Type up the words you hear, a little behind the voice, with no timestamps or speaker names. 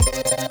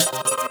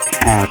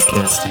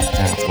Podcasting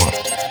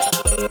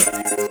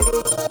Network.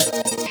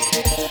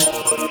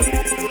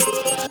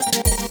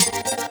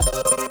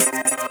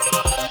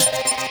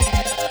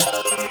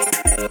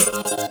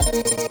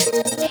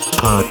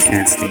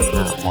 Podcasting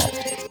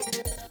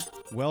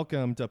Network.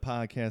 Welcome to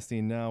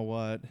Podcasting Now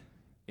What?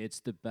 It's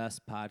the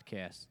best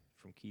podcast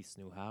from Keith's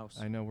new house.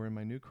 I know we're in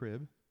my new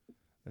crib.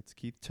 That's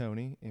Keith,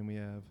 Tony, and we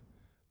have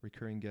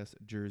recurring guests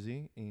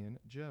Jersey and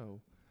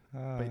Joe.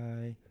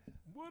 Hi.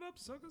 What up,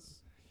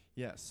 suckers?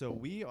 Yeah, so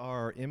we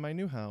are in my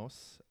new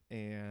house,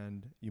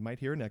 and you might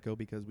hear an echo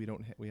because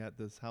we had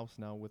this house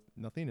now with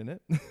nothing in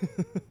it.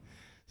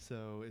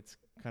 So it's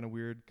kind of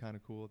weird, kind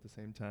of cool at the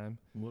same time.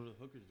 What are the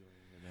hookers doing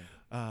in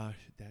there?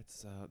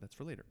 That's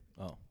for later.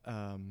 Oh.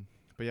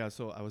 But yeah,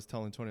 so I was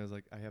telling Tony, I was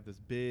like, I have this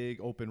big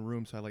open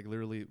room, so I like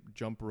literally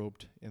jump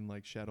roped and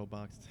like shadow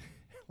boxed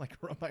like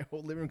around my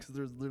whole living room because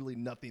there's literally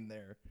nothing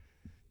there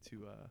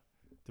to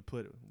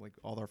put. Like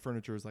all our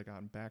furniture is like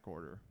on back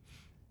order.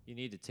 You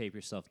need to tape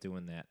yourself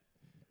doing that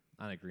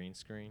on a green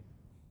screen.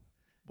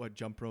 What,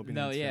 jump roping?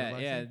 No, and yeah, shadow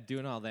yeah, boxing?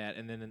 doing all that,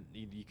 and then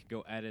you could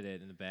go edit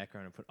it in the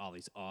background and put all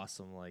these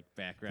awesome like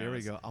backgrounds. There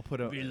we go. I'll put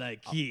Be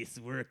like Keith's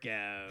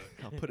workout.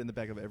 I'll put it in the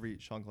back of every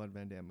Jean-Claude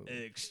Van Damme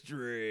movie.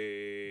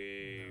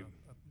 Extreme.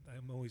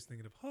 I'm always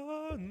thinking of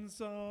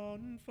Hands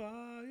on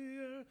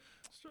Fire.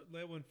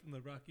 That one from the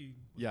Rocky.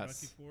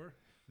 Yes. Rocky 4.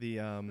 The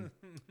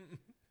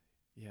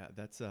yeah,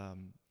 that's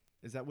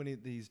is that when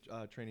he's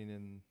training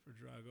in For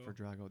Drago. for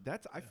Drago?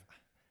 That's Yeah.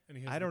 And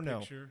he has I don't the know.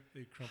 picture.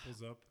 He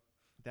crumples up.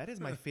 That is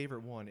my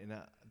favorite one, and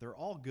they're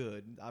all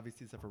good,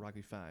 obviously except for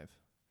Rocky 5.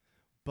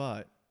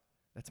 But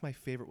that's my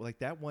favorite. Like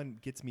that one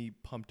gets me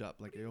pumped up.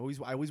 Like I always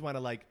want to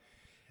like,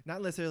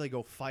 not necessarily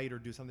go fight or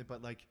do something,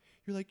 but like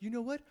you're like, you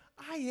know what?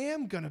 I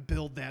am gonna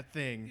build that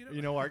thing.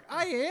 Or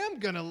I am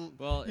gonna.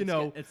 Well,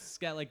 it's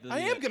got like the. I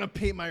am gonna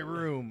paint my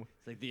room.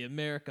 It's like the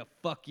America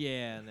fuck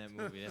yeah in that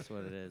movie. That's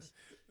what it is.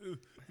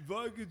 If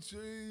I could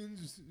change,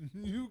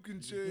 you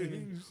can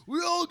change.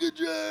 We all can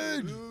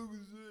change.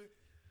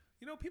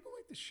 You know, people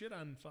like to shit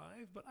on 5,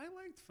 but I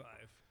liked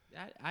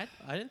 5.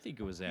 I didn't think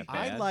it was that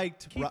bad. I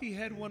liked. Keithy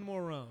had one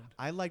more round.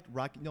 I liked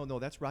Rocky. No,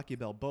 that's Rocky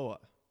Balboa.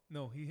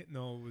 No, it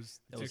was.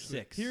 It was actually-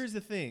 6. Here's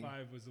the thing.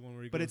 5 was the one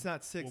where he But goes, it's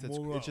not 6.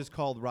 "One more It's just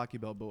called Rocky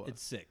Balboa.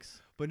 It's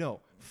 6. But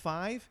no,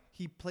 5.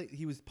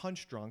 He was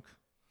punch drunk,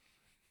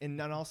 and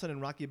then all of a sudden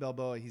in Rocky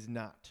Balboa he's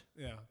not.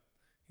 Yeah.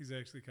 He's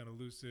actually kind of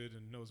lucid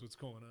and knows what's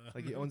going on.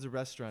 Like he owns a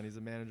restaurant. He's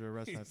a manager of a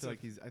restaurant.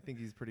 I think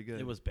he's pretty good.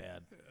 It was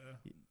bad.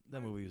 Yeah.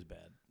 That movie was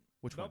bad.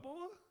 Which one?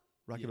 Balboa?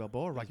 Rocky Yeah.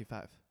 Balboa or Rocky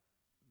 5?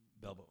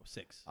 Balboa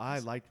 6. I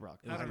liked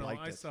Rocky. I don't know.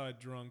 liked I it. saw it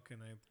drunk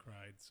and I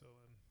cried. So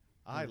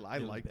I It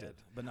was liked bad. it.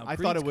 But now I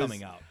Creed's thought it was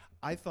coming out.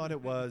 I thought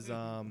it was.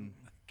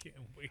 can't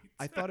wait.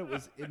 I thought it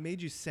was. It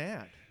made you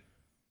sad.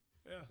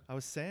 Yeah. I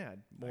was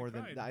sad more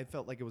than cried. I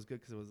felt like it was good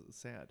because it was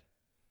sad.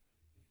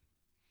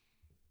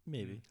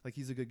 Maybe. Like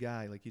he's a good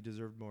guy. Like he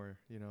deserved more.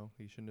 You know,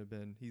 he shouldn't have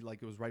been. He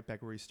like it was right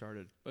back where he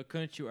started. But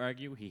couldn't you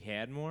argue he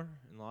had more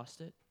and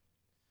lost it?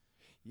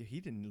 Yeah,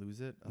 he didn't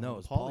lose it. No, it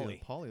was Paulie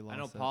lost I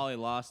know it. Paulie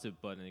lost it,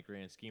 but in the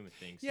grand scheme of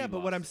things, Yeah, he but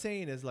what I'm lost it.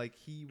 saying is like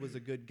he was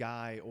a good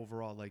guy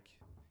overall. Like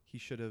he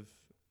should have,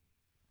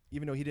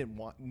 even though he didn't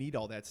need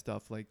all that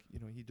stuff. Like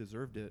he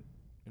deserved it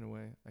in a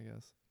way, I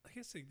guess. I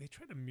guess they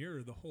tried to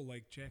mirror the whole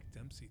like Jack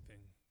Dempsey thing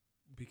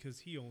because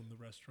he owned the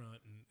restaurant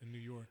in New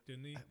York,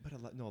 didn't he? But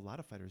a lot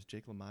of fighters.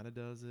 Jake LaMotta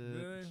does it.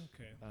 Really?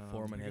 Okay.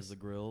 Foreman I has guess- the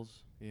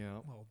grills. Yeah.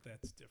 Well,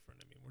 that's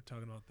different. I mean, we're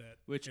talking about that.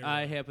 Which era.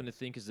 I happen to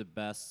think is the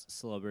best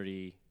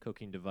celebrity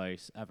cooking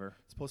device ever.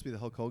 It's supposed to be the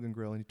Hulk Hogan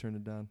grill, and he turned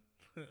it down.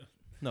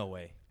 No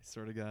way. I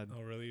swear to God.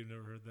 Oh, really? You've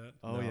never heard that?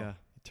 Oh No. yeah,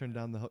 he turned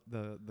down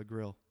the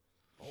grill.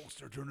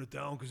 Hulkster turned it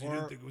down because he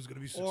didn't think it was going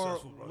to be Or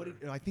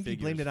I think he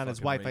blamed Figures it on his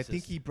fucking wife. I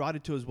think racist. he brought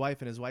it to his wife,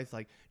 and his wife's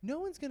like, "No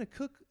one's gonna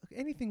cook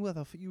anything with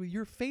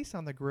your face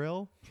on the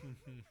grill."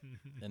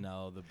 And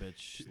now the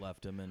bitch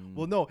left him and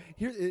Well, no.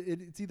 Here,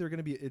 it's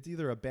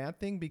either a bad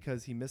thing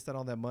because he missed out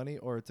on that money,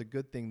 or it's a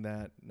good thing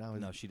that now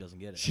no, she doesn't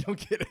get it. she don't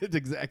get it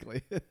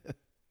exactly. All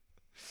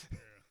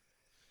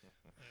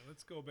right,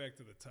 let's go back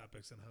to the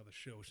topics on how the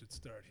show should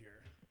start here.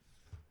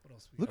 What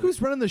else? Look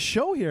who's running the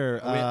show here,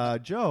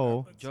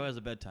 Joe. Joe has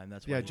a bedtime.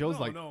 That's why. Yeah, he- Joe's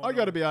No, like, no, I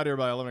got to no. be out here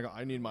by 11 o'clock.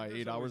 I need my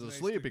There's 8 hours always of nice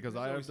sleep to- because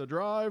there's I have always- to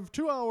drive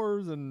 2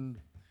 hours and.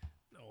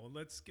 No,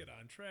 let's get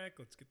on track.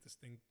 Let's get this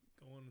thing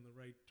going in the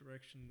right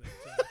direction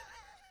that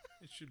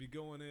it should be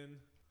going in.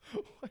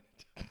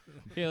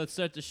 Okay, let's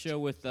start the show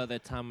with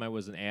that time I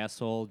was an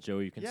asshole. Joe,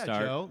 you can Yeah,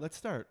 start. Joe, let's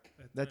start.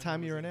 That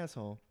time you were an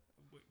asshole.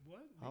 Wait, what?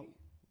 Me? How-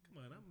 Come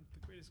on, I'm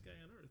the greatest guy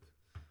on earth.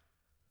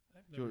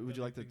 I've Joe, never would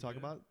you done like to anything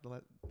talk bad.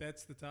 about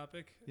That's the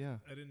topic? Yeah,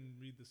 I didn't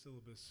read the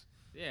syllabus.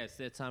 Yeah, it's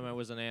that time I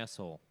was an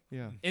asshole.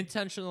 yeah,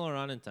 Intentional or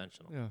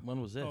unintentional? yeah.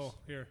 When was this? Oh,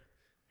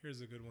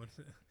 here's a good one.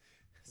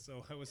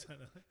 So I was on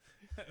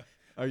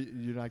a.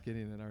 You're not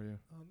getting it, are you?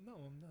 No,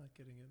 I'm not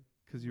getting it.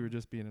 Because you were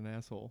just being an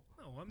asshole.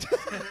 No, I'm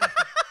not.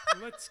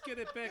 Let's get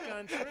it back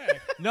on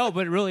track. No,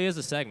 but it really is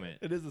a segment.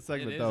 It is a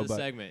segment, It though. is a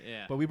segment,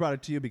 yeah. But we brought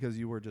it to you because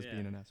you were just Yeah.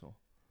 being an asshole.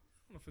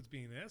 I don't know if it's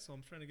being an asshole.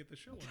 I'm trying to get the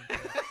show on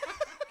track.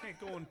 can't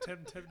go in 10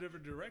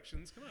 different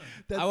directions. Come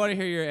on. I want to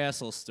hear your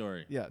asshole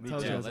story. Yeah, Me tell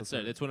us too. your Yeah, asshole let's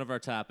story. start. It's one of our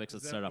topics.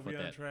 Let's Is start that- off are we with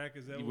on that. track?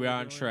 Is that what We're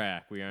on doing?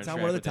 track. We are on It's track.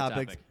 not one of the with that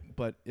topics, topic.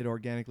 but it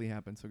organically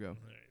happened. So go. All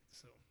right.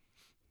 So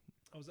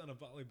I was on a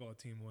volleyball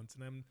team once,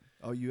 and I'm.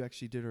 Oh, you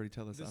actually did already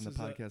tell us This on the is a-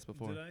 podcast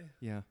before. Did I?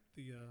 Yeah.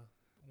 The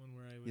one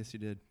where I was, Yes, you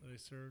did. that I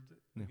served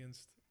Yeah.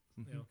 against.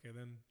 Mhm. Yeah. Okay,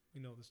 then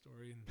we know the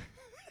story, and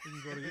we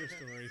can go to your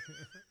story.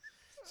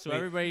 So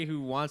everybody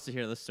who wants to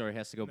hear this story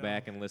has to go No.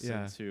 back and listen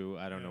Yeah. to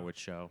I don't know Yeah. which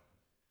show.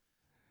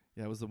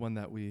 Yeah, it was the one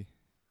that we.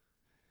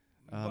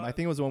 I But-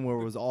 think it was the one where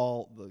it was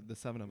all the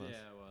seven of us.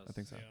 Yeah, it was. I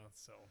think so. Yeah.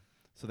 So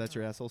So that's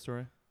your asshole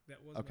story?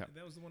 that was Okay.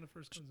 that was the one that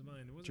first comes to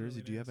mind. It wasn't Jersey,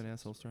 really do you have an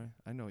asshole story?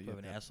 I know you have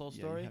an to have- asshole yeah,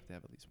 story? You have to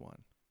have at least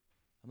one.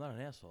 I'm not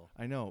an asshole.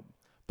 I know,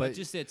 But but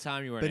just that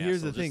time you were. but an here's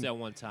asshole, the thing, Just that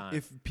one time.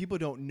 if people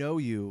don't know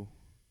you,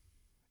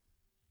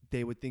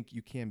 they would think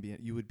you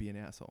would be an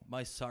asshole.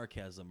 My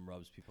sarcasm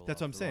rubs people That's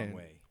off what I'm the saying. wrong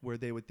way. Where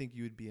they would think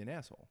you would be an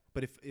asshole.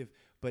 But if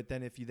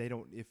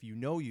you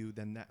know you,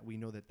 then that we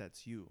know that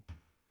that's you.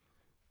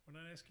 We're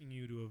not asking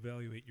you to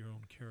evaluate your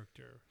own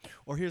character.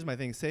 Or here's my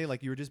thing: say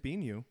like you were just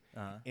being you,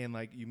 Uh-huh. and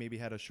like you maybe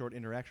had a short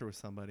interaction with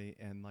somebody,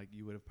 and like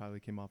you would have probably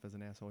came off as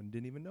an asshole and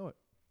didn't even know it,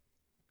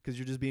 because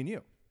you're just being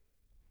you.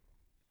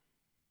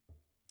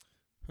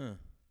 Huh.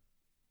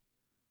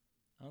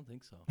 I don't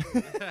think so.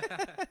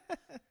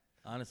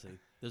 Honestly,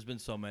 there's been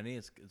so many.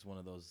 It's one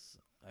of those.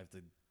 I have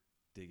to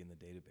dig in the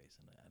database,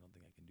 and I don't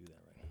think I can do that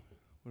right now.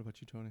 What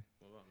about you, Tony?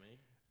 what about me?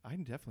 I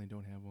definitely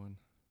don't have one.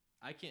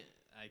 I can't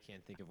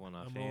think of one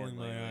I'm offhand. rolling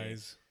my lately.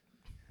 eyes.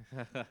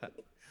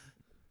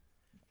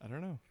 I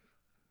don't know.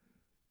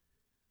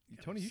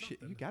 Yeah, Tony, there's you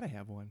something. gotta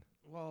have one.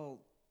 Well,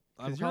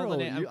 'Cause I'm you're called,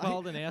 old. I'm You- I-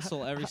 called an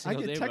asshole every I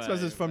single day. get text by-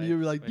 messages from by- you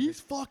like by- these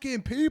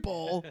fucking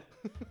people.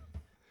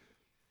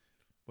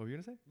 What were you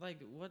gonna say?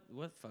 Like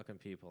what fucking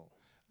people?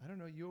 I don't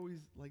know. You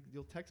always like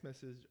you'll text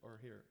message or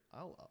here.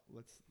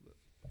 Let's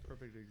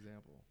perfect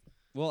example.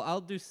 Well,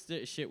 I'll do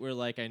shit where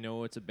like I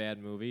know it's a bad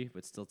movie,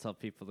 but still tell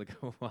people to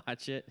go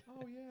watch it.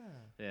 Oh yeah.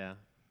 Yeah.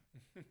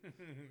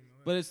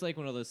 But it's like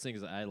one of those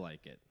things that I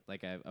like it.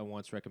 Like I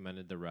once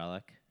recommended The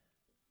Relic.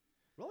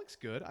 Relic's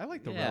good. I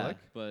like the yeah, Relic.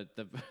 but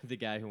the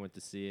guy who went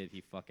to see it,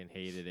 he fucking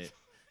hated it.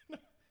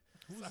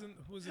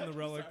 Who's in the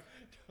relic?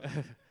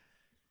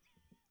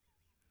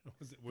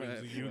 Was it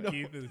you, No.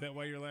 Keith? Is that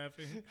why you're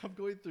laughing? I'm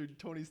going through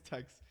Tony's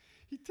text.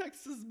 He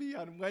texts me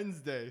on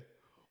Wednesday.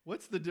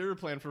 What's the dinner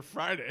plan for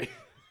Friday?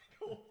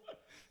 Are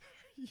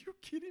you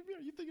kidding me?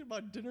 Are you thinking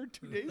about dinner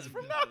 2 days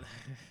from now?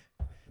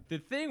 The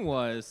thing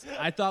was,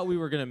 I thought we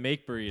were gonna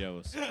make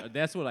burritos.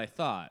 That's what I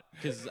thought,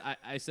 because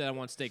I said I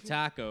want steak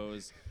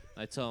tacos.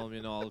 I tell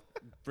him, I'll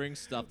bring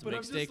stuff to But make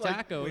I'm just steak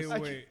like,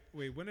 tacos.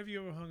 Wait. When have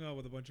you ever hung out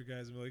with a bunch of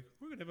guys and be like,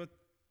 we're gonna have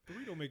a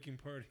burrito making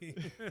party?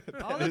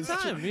 All the is true.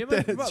 time. Me and,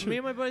 That my, is me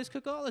and my buddies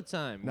cook all the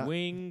time. Not-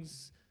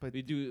 Wings. But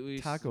We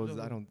tacos,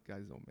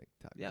 guys don't make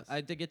tacos. Yeah,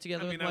 I did get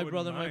together I with mean, I my wouldn't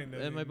brother mind, I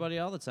and my mean- buddy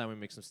all the time. We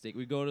make some steak.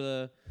 We go to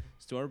the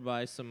store,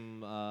 buy some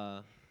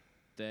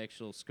the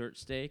actual skirt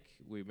steak.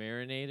 We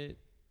marinate it.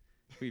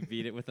 We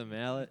beat it with a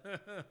mallet,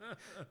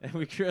 and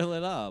we grill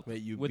it up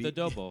Wait, you with beat,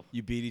 adobo.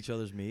 You beat each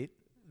other's meat?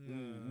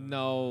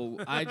 No,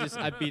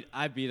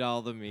 I beat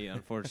all the meat.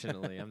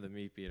 Unfortunately, I'm the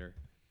meat beater.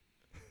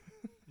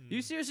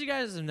 You seriously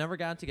guys have never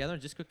gotten together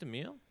and just cooked a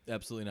meal?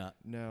 Absolutely not.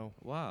 No.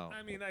 Wow.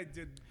 I mean, I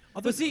did.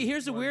 But see,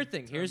 here's the one weird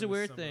thing. time Here's a in the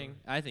weird summer. thing.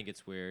 I think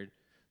it's weird.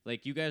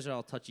 Like you guys are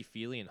all touchy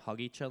feely and hug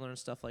each other and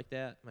stuff like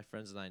that. My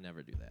friends and I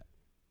never do that.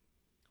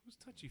 Who's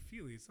touchy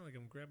feely? It's not like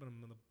I'm grabbing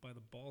them by the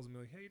balls and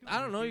be like, hey, you doing?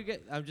 I don't know. Keith?" You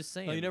get. I'm just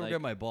saying. No, you never like,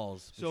 grab my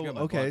balls. but you So grab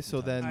my okay, butt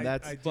so sometimes. then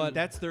I do. But-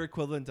 that's their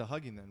equivalent to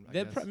hugging then. I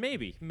that guess.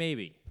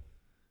 maybe.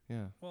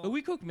 Yeah. Well, But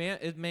we cook man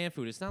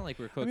food. It's not like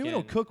we're I cooking. mean, we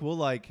don't cook. We'll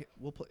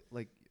play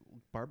like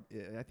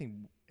I think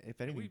if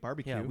anything we-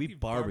 barbecue. yeah, we we've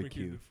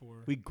barbecue.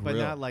 before. we but grill.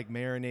 not like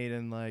marinate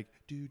and like,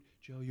 dude,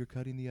 Joe, you're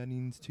cutting the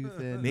onions too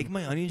thin. Make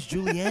my onions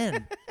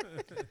julienne.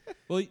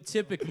 Well,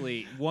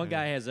 typically one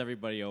guy has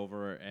everybody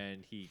over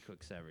and he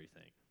cooks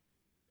everything.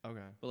 Okay.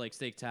 But like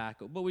steak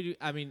taco. But we do.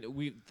 I mean,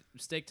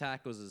 steak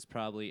tacos is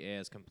probably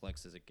as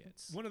complex as it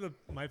gets. One of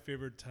my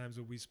favorite times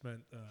that we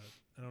spent.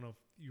 I don't know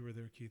if you were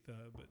there, Keith,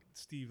 but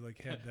Steve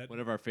had that. One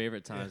of our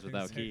favorite times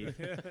without exactly.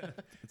 Keith.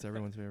 It's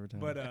everyone's favorite time.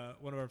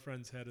 But one of our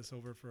friends had us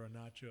over for a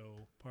nacho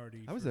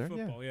party. I was for there,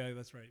 yeah. Football. Yeah,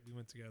 that's right. We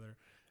went together,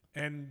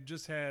 and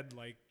just had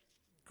like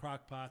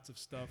crock pots of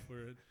stuff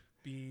where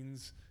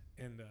beans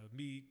and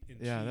meat and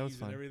Yeah, that was cheese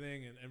fun.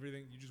 and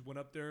everything. You just went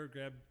up there,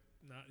 grabbed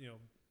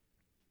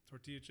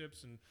tortilla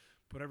chips and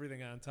put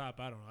everything on top.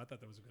 I don't know. I thought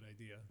that was a good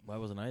idea. Why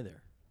wasn't I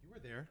there? you were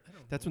there. I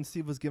don't That's know. when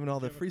Steve was giving all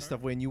Did you the have a free card?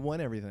 stuff away, and you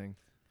won everything.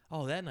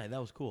 Oh, that night. That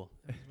was cool.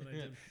 That was when I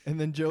did. And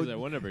then Joe, 'Cause I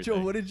won everything.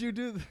 Joe, what did you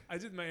do? I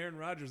did my Aaron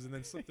Rodgers and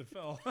then slipped and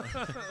fell.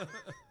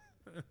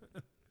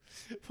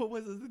 What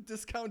was it? The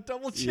discount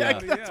double Yeah.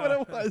 check. That's what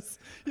Yeah. it was.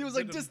 He was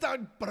like, Did 'em-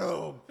 discount,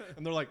 boom.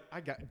 And they're like,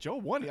 Joe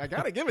won. I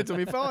got to give it to him.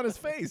 He fell on his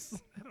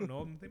face. I don't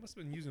know. They must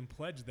have been using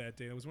Pledge that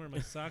day. I was wearing my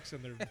socks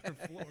on their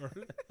floor.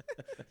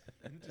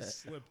 And it just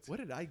slipped. What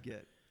did I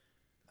get?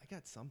 I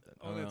got something.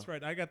 Oh, that's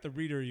right. I got the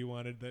reader you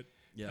wanted that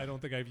Yeah. I don't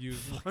think I've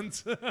used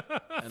once.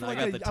 And like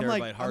I got the I'm terabyte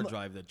like- hard I'm-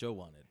 drive that Joe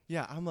wanted.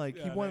 Yeah, I'm like,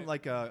 he Yeah, wanted and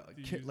like a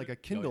do you use like it? a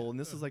Kindle, and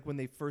this yeah. is like when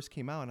they first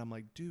came out, and I'm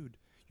like, dude,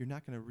 you're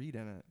not gonna read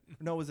in it.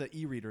 No, it was an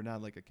e-reader,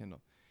 not like a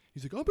Kindle.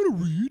 He's like, I'm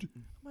gonna read.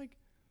 I'm like,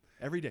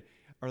 every day,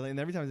 and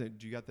every time I say,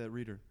 do you got that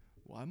reader?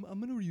 Well, I'm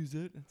gonna use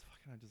it. And it's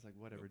fucking, I'm just like,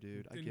 whatever,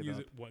 dude. I Didn't give use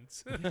up. it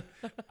once.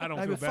 I don't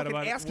I've feel been bad fucking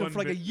about it. asking him one for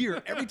like a bit.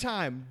 year every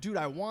time, dude.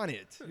 I want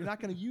it. You're not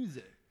gonna use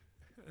it.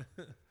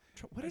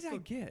 What I did I still-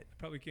 get?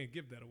 Probably can't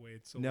give that away.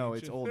 It's so No,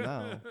 it's ancient. old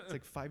now. It's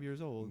like 5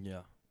 years old.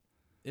 Yeah.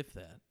 If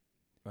that.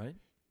 Right?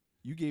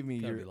 You gave me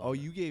Gotta your. be Oh, longer.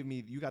 you gave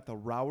me. You got the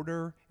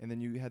router, and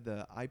then you had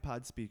the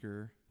iPod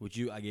speaker. Which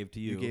I gave to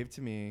you. You gave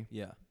to me.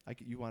 Yeah.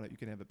 You want it? You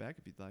can have it back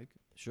if you'd like.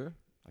 Sure.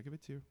 I'll give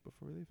it to you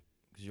before we leave.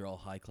 Because you're all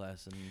high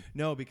class and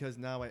No, because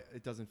now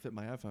it doesn't fit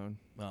my iPhone.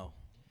 oh.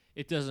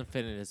 It doesn't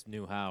fit in his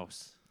new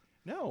house.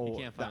 No,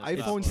 can't the find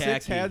a iPhone spot.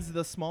 6 Tacky. has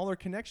the smaller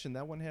connection.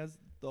 That one has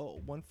the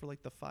one for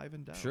like the 5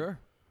 and down. Sure.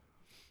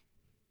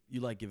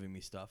 You like giving me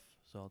stuff,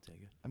 so I'll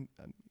take it.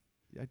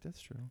 Yeah,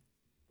 that's true.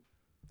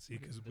 See,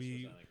 because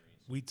we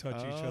touch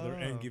each other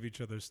Oh. and give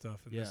each other stuff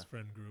in this Yeah.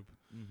 friend group.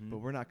 Mm-hmm. But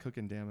we're not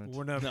cooking, damn it.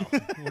 We're not No.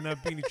 we're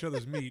not being each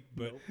other's meat,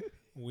 but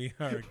we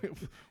are.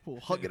 We'll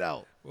hug it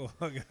out. We'll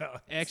hug it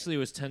out. Actually, it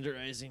was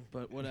tenderizing,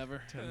 but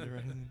whatever.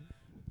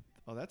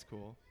 Oh, that's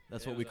cool.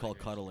 That's Yeah, what it we was call like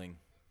great. cuddling.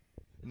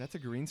 And that's a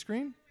green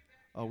screen?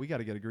 Oh, we got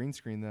to get a green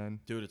screen then.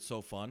 Dude, it's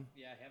so fun.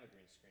 Yeah, I have a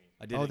green screen.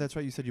 I did Oh, it, that's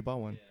right. You said you bought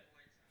one.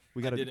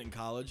 We I got did it in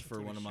college for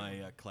what one of he's my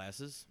showing.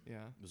 classes.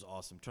 Yeah. It was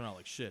awesome. Turned out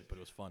like shit, but it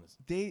was fun.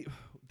 They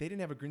didn't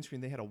have a green screen.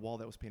 They had a wall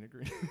that was painted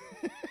green.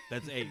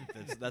 That's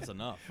that's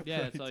enough.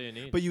 Yeah, that's all you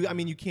need. But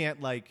you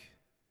can't like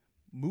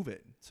move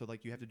it. So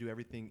like you have to do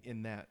everything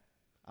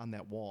on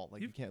that wall.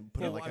 Like you can't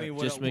put it Well, like I mean,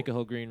 Just make a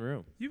whole green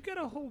room. You've got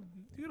a whole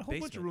bunch of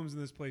Basement. rooms in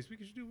this place. We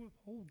could do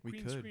a whole We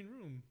green could. screen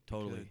room.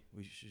 Totally. Good.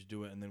 We should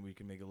do it, and then we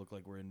can make it look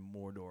like we're in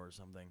Mordor or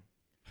something.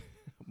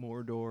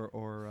 Mordor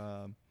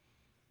or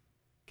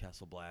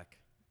Castle Black.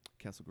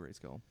 Castle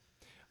Grayskull.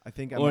 I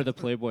think Or the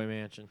Playboy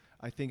Mansion.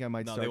 I think I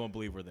might No, start. they won't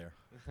believe we're there.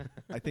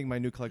 I think my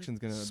new collection's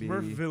gonna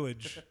Smurf be.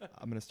 Village.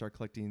 I'm gonna start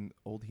collecting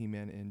old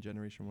He-Man and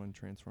Generation 1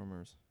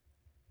 Transformers.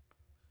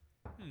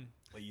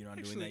 Wait, you're not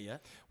doing Actually- that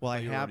yet? Well, thought I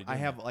you were have already doing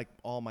have that. like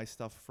all my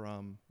stuff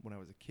from when I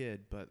was a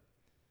kid, but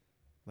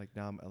like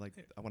now I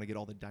want to get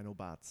all the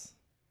Dinobots.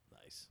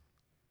 Nice.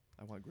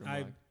 I want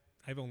Grimlock.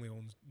 I've only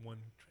owned one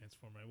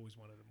Transformer. I always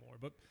wanted more.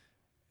 But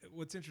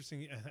what's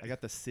interesting, I got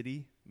the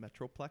City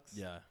Metroplex.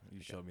 Yeah,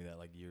 you showed me that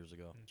like years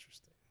ago.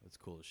 interesting. It's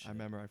cool as shit. I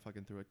remember I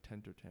fucking threw a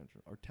temper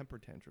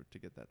tantrum to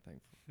get that thing.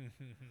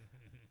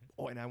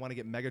 Oh, and I want to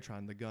get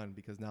Megatron the gun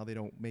because now they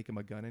don't make him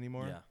a gun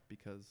anymore. Yeah.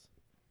 Because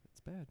it's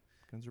bad.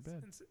 Guns are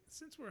bad.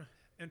 Since we're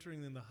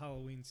entering in the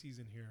Halloween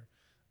season here,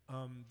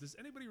 does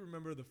anybody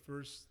remember the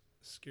first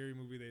scary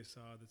movie they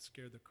saw that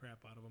scared the crap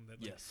out of them?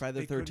 That like, Yes. Friday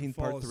they the couldn't 13th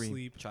fall Part 3.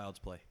 asleep? Child's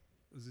Play.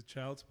 Was it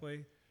Child's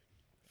Play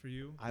for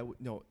you?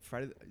 No,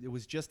 Friday. It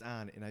was just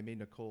on, and I made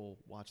Nicole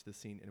watch the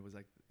scene, and it was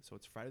like, so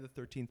it's Friday the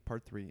 13th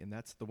Part 3, and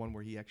that's the one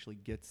where he actually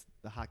gets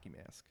the hockey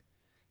mask,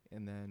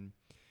 and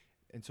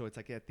so it's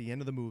like at the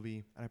end of the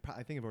movie, and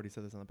I think I've already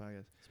said this on the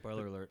podcast,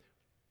 Spoiler alert.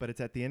 but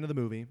it's at the end of the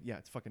movie. Yeah,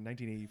 it's fucking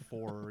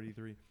 1984 or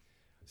 83.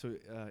 So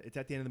it's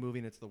at the end of the movie,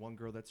 and it's the one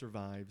girl that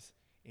survives,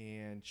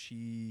 and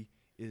she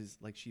is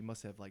like, she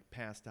must have like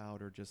passed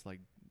out or just like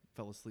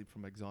fell asleep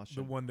from exhaustion.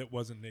 The one that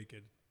wasn't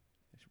naked.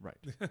 Right.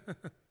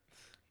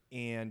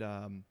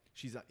 And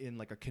she's in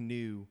like a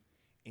canoe,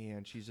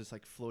 and she's just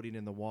like floating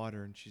in the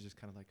water, and she's just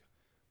kind of like,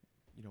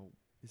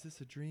 is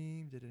this a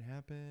dream? Did it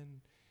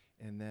happen?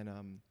 And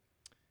then,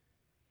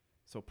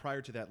 so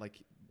prior to that,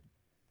 like,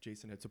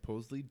 Jason had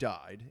supposedly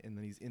died, and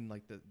then he's in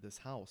like this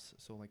house.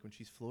 So like when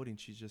she's floating,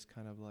 she's just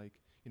kind of like,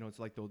 it's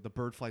like the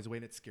bird flies away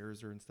and it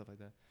scares her and stuff like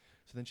that.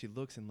 So then she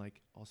looks, and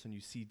like all of a sudden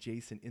you see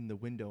Jason in the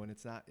window, and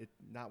it's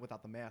not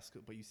without the mask,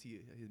 but you see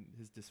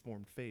his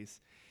disformed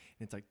face,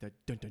 and it's like the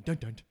dun dun dun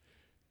dun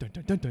dun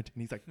dun dun dun,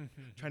 and he's like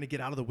trying to get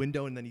out of the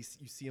window, and then you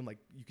see him like,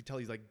 you could tell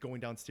he's like going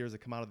downstairs to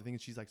come out of the thing,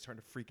 and she's like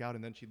starting to freak out,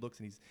 and then she looks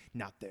and he's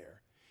not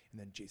there, and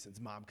then Jason's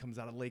mom comes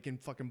out of the lake and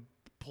fucking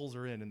pulls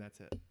her in, and that's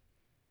it.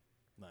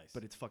 Nice.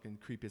 But it's fucking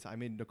creepy. I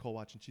made Nicole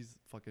watch, and she's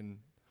fucking,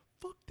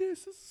 fuck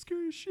this is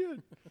scary as shit.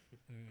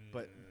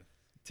 But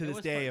to That this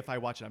was day, part- if I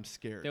watch it, I'm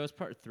scared. That was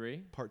part 3.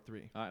 Part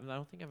 3. I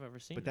don't think I've ever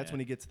seen. But that's that. when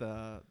he gets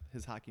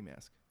his hockey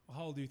mask.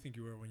 How old do you think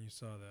you were when you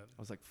saw that?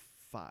 I was like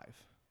 5.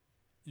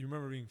 You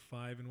remember being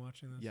 5 and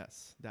watching this?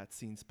 Yes, that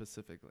scene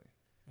specifically.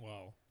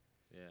 Wow.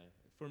 Yeah.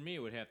 For me, it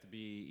would have to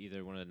be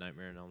either one of the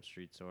Nightmare on Elm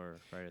Streets or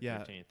Friday the Yeah.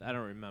 13th. I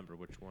don't remember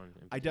which one.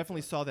 I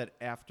definitely saw that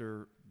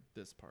after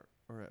this part,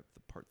 or at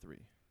the part 3.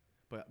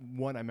 But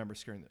one, I remember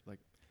scaring it. Like,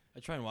 I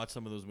try and watch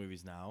some of those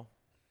movies now,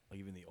 like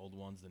even the old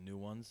ones, the new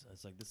ones.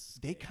 It's like this. Is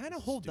they scary. kind This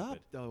of is hold stupid. up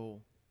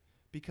though,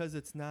 because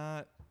it's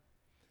not.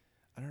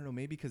 I don't know.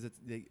 Maybe because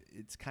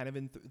it's kind of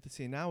in.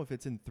 See, now if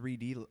it's in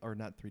 3D or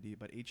not 3D,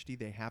 but HD,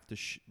 they have to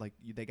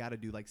they got to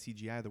do like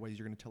CGI. Otherwise,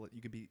 you're gonna tell it.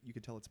 You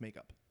could tell it's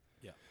makeup.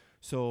 Yeah.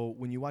 So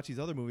when you watch these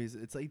other movies,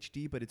 it's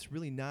HD, but it's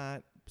really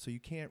not. So you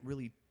can't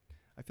really.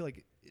 I feel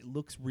like it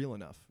looks real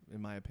enough,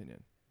 in my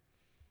opinion.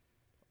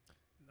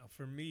 Now,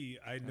 for me,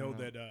 I don't know know.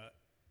 that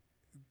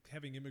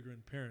having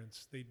immigrant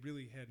parents, they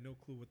really had no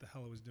clue what the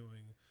hell I was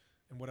doing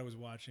and what I was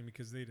watching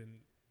because they didn't.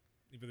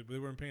 Either they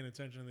weren't paying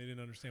attention, and they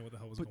didn't understand what the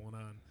hell was But- going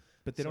on.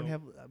 But they don't So-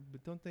 have.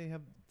 But don't they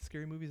have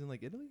scary movies in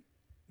like Italy?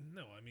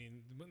 No, I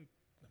mean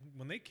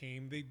when they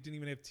came, they didn't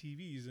even have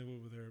TVs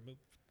over there. But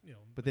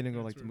But they didn't go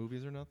my like to parents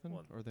movies or nothing.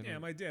 Well, Or they Yeah,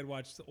 don't- my dad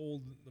watched the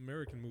old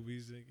American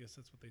movies. I guess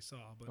that's what they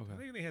saw. But Okay. I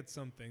think they had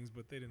some things,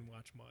 but they didn't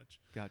watch much.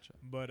 Gotcha.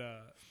 But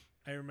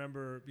I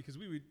remember because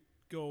we would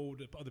go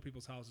to other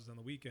people's houses on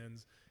the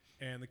weekends,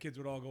 and the kids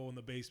would all go in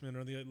the basement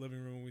or the living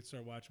room, and we'd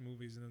start watching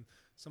movies. And then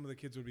some of the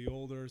kids would be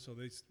older, so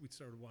we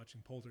started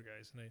watching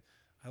Poltergeist. And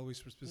I always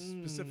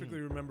specifically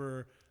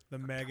remember the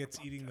maggots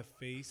eating the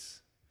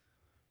face.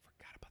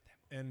 Forgot about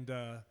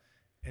that.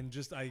 And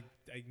just I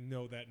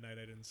know that night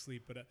I didn't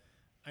sleep, but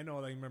I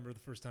know I remember the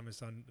first time I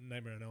saw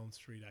Nightmare on Elm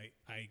Street.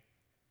 I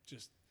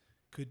just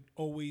could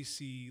always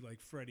see like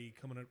Freddy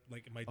coming up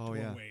like in my Oh,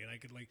 yeah. doorway, and I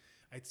could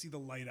I'd see the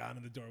light on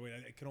in the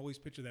doorway. I can always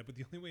picture that, but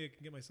the only way I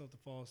can get myself to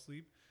fall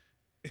asleep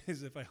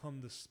is if I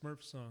hummed the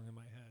Smurf song in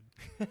my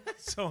head.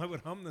 So I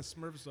would hum the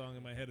Smurf song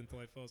in my head until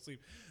I fell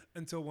asleep.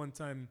 Until one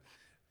time,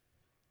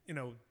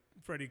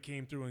 Freddy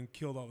came through and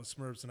killed all the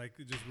Smurfs, and I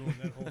could just ruin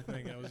that whole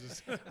thing. I was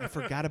just I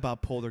forgot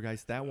about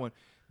Poltergeist.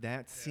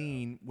 That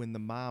scene when the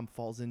mom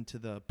falls into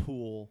the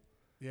pool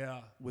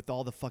yeah. with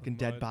all the fucking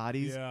dead Mud.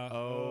 bodies. Yeah.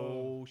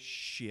 Oh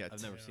shit.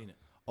 I've never Yeah. seen it.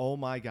 Oh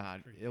my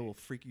god, Freaky. it will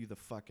freak you the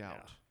fuck out.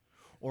 Yeah.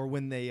 Or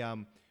when they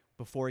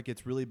before it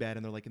gets really bad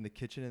and they're like in the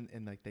kitchen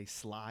and like they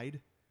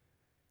slide,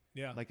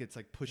 Yeah. like it's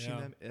like pushing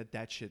Yeah. them.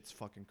 That shit's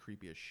fucking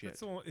creepy as shit. That's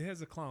the one, it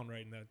has a clown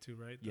right in that too,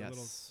 right? The little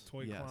Yes.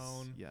 toy yes.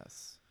 clown.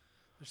 Yes.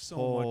 There's so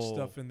much Oh.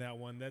 stuff in that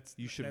one.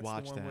 You should that's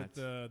watch the one that.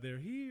 with they're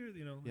here,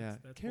 Yeah.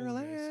 That's Carol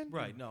Poltergeist. Ann.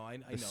 Right. No, I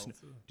know. sn-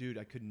 Dude,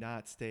 I could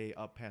not stay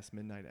up past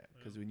midnight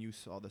because when you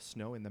saw the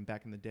snow and then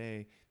back in the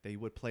day, they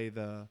would play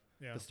the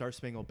Yeah. Star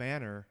Spangled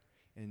Banner,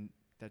 and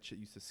that shit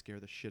used to scare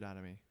the shit out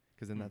of me.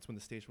 Because then that's when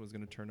the station was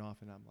going to turn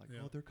off, and I'm like,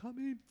 Yeah. oh, they're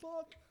coming,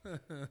 fuck.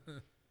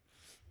 Isn't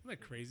that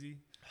crazy?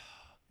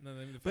 No,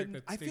 I mean, the But fact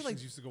that I feel stations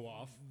like used to go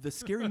off. The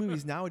scary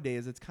movies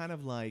nowadays, it's kind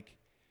of like,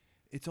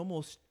 it's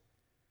almost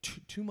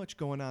too much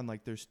going on.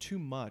 Like there's too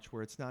much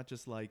where it's not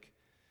just like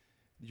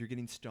you're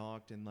getting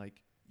stalked and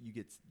like you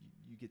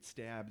get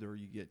stabbed or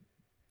you get,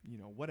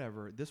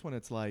 whatever. This one,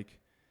 it's like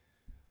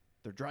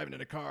they're driving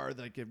in a car,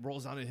 like it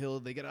rolls down a hill,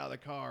 they get out of the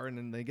car, and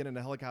then they get in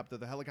a helicopter.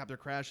 The helicopter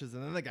crashes,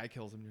 and then the guy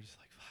kills him. You're just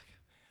like, fuck.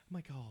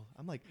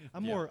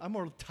 I'm Yeah.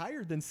 more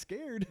tired than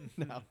scared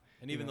now.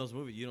 And you even know? those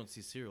movies, you don't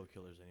see serial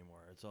killers anymore.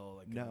 It's all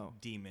like No. a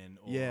demon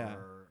or Yeah.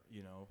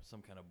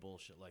 some kind of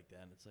bullshit like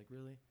that. And it's like,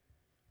 really?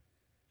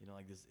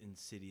 Like this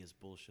insidious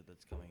bullshit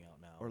that's coming out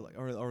now.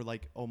 Or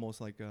like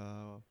almost like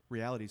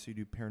reality, so you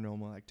do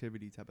paranormal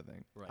activity type of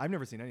thing. Right. I've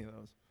never seen any of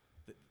those.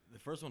 The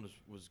first one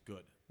was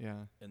good, Yeah,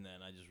 and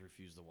then I just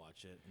refused to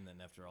watch it. And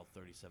then after all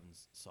 37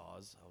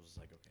 saws, I was just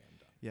like, okay, I'm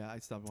done. yeah. I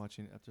stopped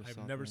watching it after. I've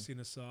Saw never 3. seen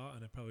a Saw,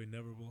 and I probably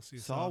never will see a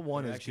Saw Saw.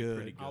 1 They're is actually good.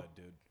 pretty good, I'll-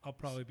 dude. I'll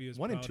probably be as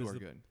 1 and proud 2 as are the,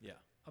 good. Yeah.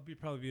 I'll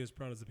probably be as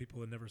proud as the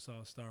people that never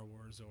saw Star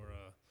Wars or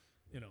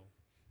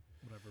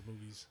whatever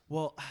movies.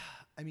 Well,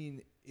 I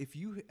mean,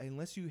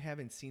 unless you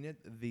haven't seen it,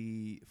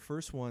 the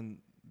first one,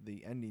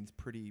 the ending's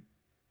pretty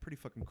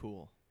fucking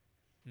cool.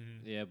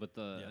 Mm-hmm. Yeah, but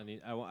Yeah.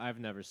 I've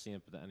never seen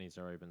it, but the ending's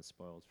already been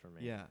spoiled for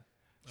me. Yeah.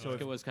 So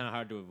it was kind of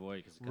hard to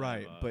avoid because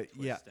Right, but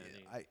yeah,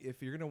 ending.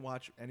 if you're gonna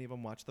watch any of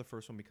them, watch the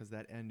first one because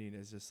that ending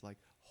is just like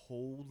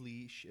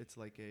holy shit. It's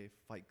like a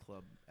Fight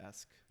Club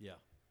esque. Yeah.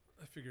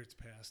 I figure it's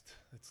past.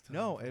 It's time.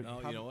 No,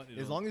 No, you know what?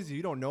 as long as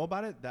you don't know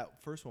about it,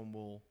 that first one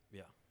will.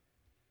 Yeah.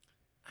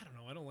 I don't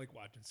know. I don't like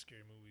watching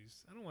scary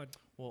movies. I don't want.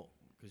 Well,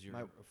 Because you're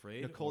My-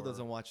 afraid. Nicole or-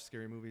 doesn't watch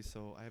scary movies,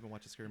 so I haven't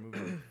watched a scary movie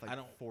in like I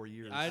don't- 4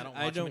 years. I- I don't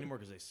watch them don't- anymore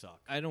because they suck.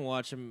 I don't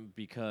watch them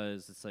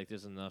because it's like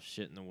there's enough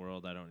shit in the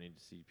world. I don't need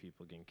to see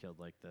people getting killed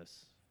like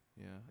this.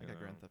 yeah, I I got don't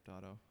Grand know. Theft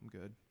Auto. I'm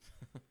good.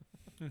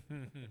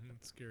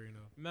 It's scary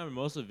enough. Remember,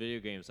 most of the video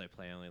games I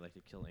play, I only like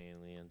to kill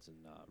aliens and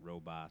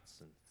robots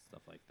and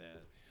stuff like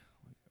that.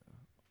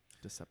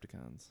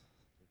 Decepticons.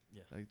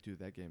 Yeah. Dude,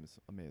 that game is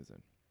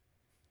amazing.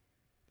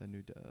 That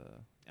new.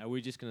 Are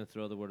we just gonna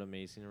throw the word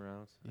 "amazing"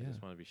 around? I Yeah.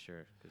 just want to be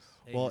sure. 'Cause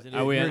Hey, Well, he's an it-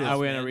 are we here in, it are is,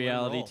 we in a man. Let him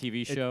reality roll.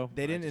 TV It- show?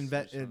 they didn't just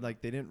invent switched on it,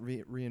 like they didn't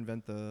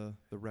reinvent the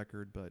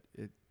record, but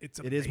It's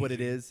it is what it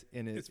amazing. is,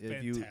 and It's if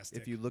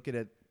fantastic. you look at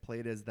it, play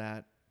it as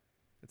that,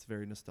 it's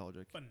very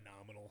nostalgic.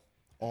 Phenomenal.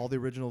 All the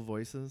original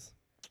voices.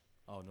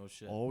 Oh, no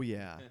shit. Oh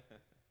yeah,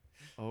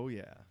 oh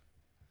yeah.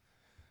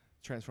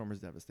 Transformers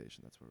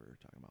Devastation. That's what we were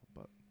talking about.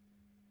 But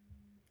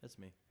That's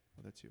me.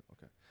 oh, that's you.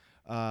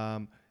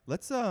 Okay.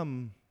 Let's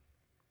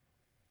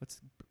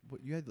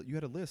what you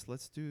had a list.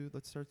 Let's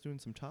start doing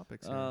some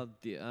topics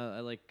here. I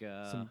like.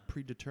 Some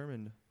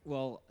predetermined.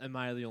 Well, am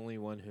I the only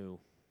one who?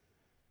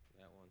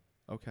 That one.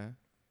 Okay.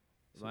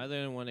 Am I the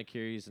only one that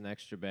carries an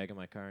extra bag in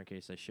my car in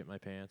case I shit my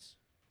pants?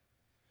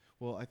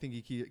 Well, I think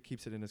he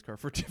keeps it in his car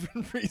for a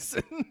different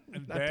reason.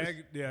 And Not just-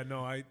 bag? Yeah,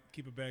 no, I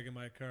keep a bag in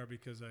my car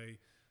because I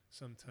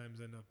sometimes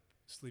end up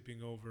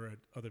sleeping over at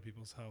other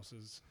people's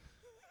houses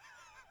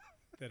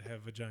that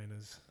have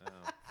vaginas. Oh.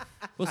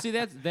 Well, see,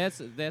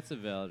 that's a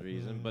valid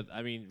reason, but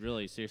I mean,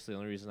 really, seriously, the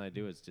only reason I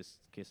do it is just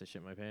in case I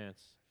shit my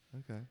pants.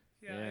 Okay.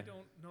 Yeah, Yeah. I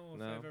don't know if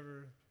No. I've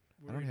ever.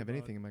 I don't worried have about-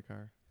 anything in my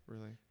car,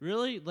 really.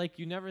 Really? Like,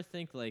 you never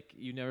think, like,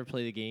 you never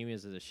play the game,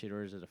 is it a shit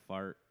or is it a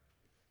fart?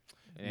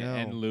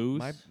 And No.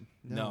 lose?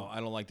 No, I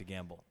don't like to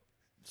gamble.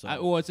 So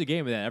Well, it's a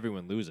game that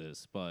everyone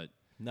loses, but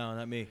no,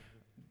 not me.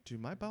 Dude,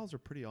 my bowels are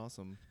pretty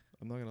awesome.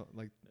 I'm not gonna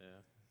like. yeah.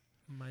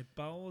 My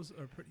bowels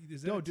are pretty.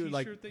 Is that No, a dude, T-shirt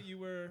like, that you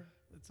wear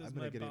that says I'm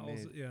gonna my get it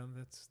bowels? made. Yeah,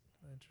 that's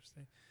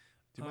interesting.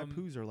 Dude, my Um,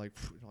 poos are like,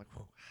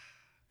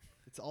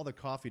 it's all the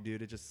coffee,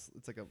 dude. It's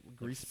like a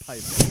grease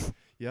pipe.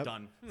 Yep.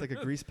 Done. It's like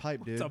a grease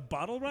pipe, dude. It's a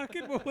bottle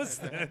rocket. What was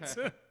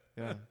that?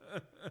 Yeah.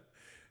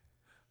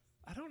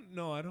 I don't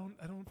know. I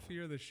don't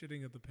fear the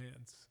shitting of the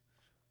pants.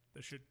 The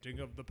shitting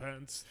of the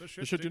pants. The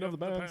shitting, shitting of the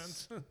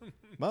pants.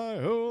 My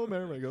oh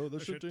merry-go, the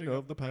shitting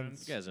of the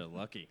pants. You guys are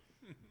lucky.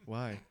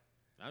 Why?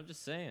 I'm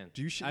just saying.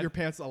 Do you shit I've- your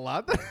pants a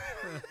lot?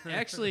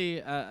 Actually,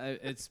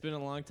 it's been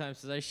a long time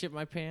since I shit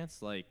my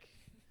pants. Like,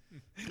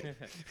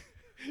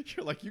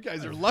 You're like, you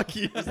guys are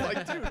lucky. It's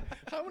like, dude,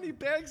 how many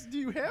bags do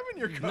you have in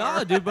your car?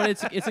 no, dude, but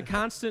it's a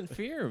constant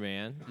fear,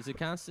 man. It's a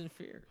constant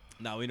fear.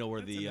 Now we know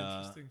where That's an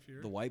interesting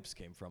fear. the wipes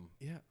came from.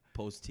 Yeah.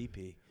 Post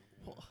TP.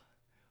 Well,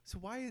 so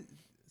why?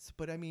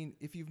 But I mean,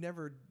 if you've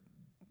never,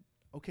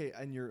 okay,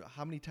 and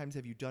how many times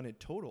have you done it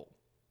total?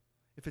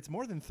 If it's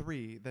more than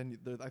 3, then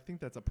I think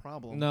that's a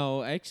problem.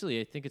 No, actually,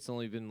 I think it's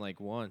only been like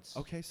once.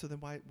 Okay, so then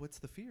what's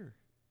the fear?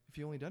 If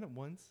you only done it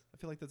once, I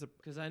feel like that's a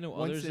Because I know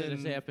once others that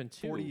has in happened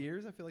too. 40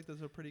 years. I feel like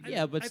those are pretty good.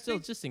 Yeah, but I still,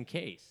 think- just in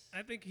case.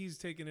 I think he's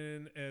taken it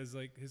in as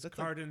like his That's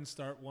car like- didn't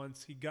start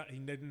once. He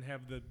didn't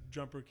have the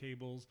jumper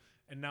cables,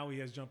 and now he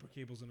has jumper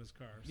cables in his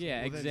car. So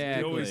Yeah, Well, then-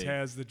 exactly. he always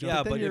has the jumper.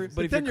 Yeah, then but you're- if,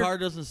 but if then your you're- car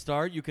doesn't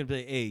start, you can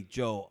say, "Hey,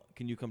 Joe,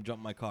 can you come jump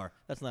my car?"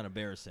 That's not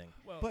embarrassing.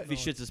 Well, But- If he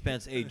no, shits his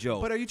pants, "Hey,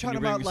 Joe." But are you can talking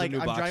bring about me some like new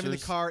I'm driving the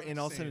boxers?" car and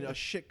all of a Same. sudden a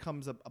shit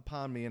comes up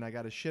upon me and I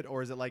got to shit,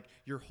 or is it like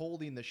you're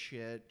holding the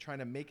shit trying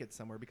to make it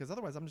somewhere? Because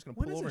otherwise I'm just gonna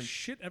when pull does over a and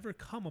shit ever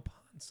come upon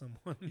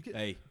someone?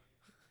 Hey,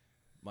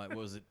 what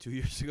was it 2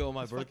 years ago?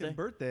 My His fucking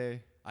birthday.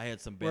 birthday. I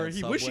had some bad. Where he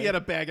Subway. wish he had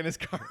a bag in his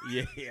car.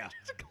 Yeah.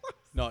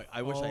 No,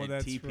 I wish I had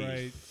that's TP.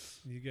 right.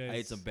 You guys. I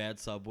ate some bad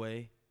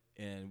Subway,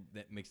 and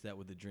that mixed that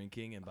with the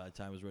drinking. And by the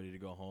time I was ready to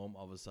go home,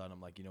 all of a sudden I'm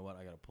like, you know what?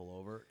 I gotta pull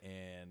over,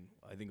 and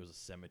I think it was a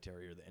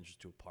cemetery or the entrance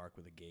to a park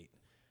with a gate,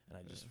 and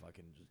I just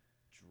fucking just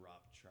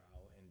dropped trow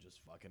and just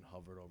fucking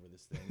hovered over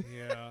this thing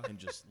Yeah. and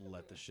just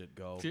let the shit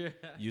go. Yeah.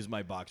 Use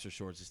my boxer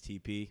shorts as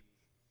TP,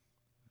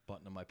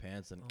 button up my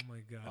pants, and Oh my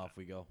god. off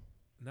we go.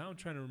 Now I'm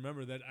trying to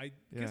remember that. I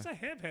Yeah. guess I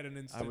have had an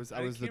incident. was the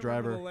can't remember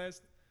driver.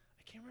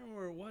 I can't remember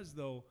where it was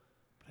though,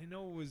 but I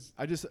know it was.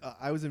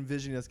 I was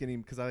envisioning us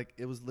getting, because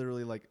it was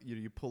literally like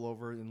you pull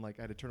over and like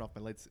I had to turn off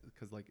my lights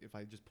because like if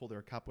I just pulled there,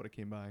 a cop would have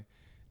came by.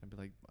 I'd be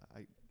like,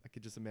 I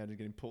could just imagine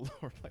getting pulled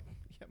over like,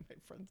 yeah, my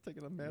friend's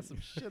taking a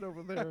massive shit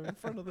over there in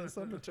front of the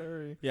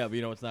cemetery. Yeah, but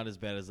you know it's not as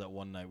bad as that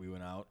one night we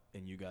went out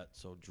and you got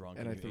so drunk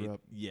And I you threw ate-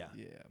 up. Yeah,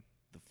 Yeah,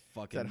 the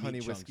fucking That meat honey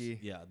chunks, whiskey.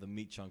 Yeah, the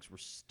meat chunks were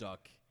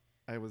stuck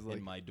I was like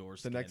in my door.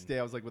 the next day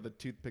I was like with a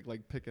toothpick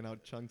like picking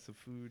out chunks of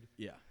food.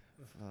 Yeah,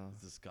 Uh,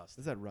 it's disgusting. this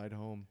is that ride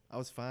home. I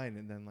was fine,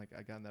 and then like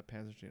I got in that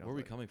passenger seat. I Where was were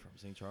we like, coming from?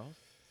 St. Charles?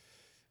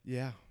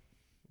 Yeah,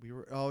 we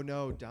were. Oh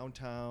no,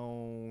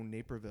 downtown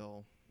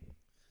Naperville.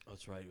 Oh,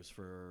 that's right. It was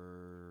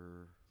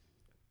for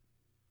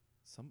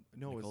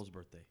No, it was Nicole's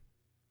birthday.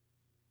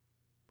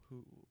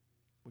 who?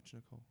 Which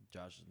Nicole?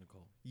 Josh's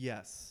Nicole.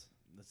 Yes.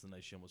 That's the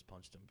night she almost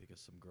punched him because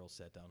some girl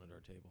sat down at our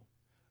table.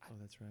 Oh,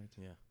 that's right.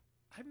 Yeah.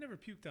 I've never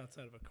puked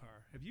outside of a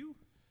car. Have you?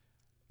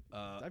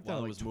 I've while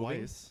done it it was like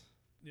moving?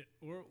 Yeah,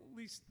 twice. or at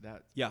least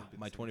That. Yeah, would be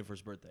my the same.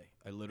 21st birthday.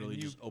 I literally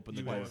and you- just opened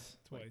the you door. have Twice.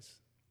 Twice.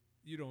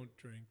 You don't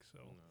drink, so.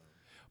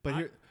 But I-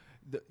 here,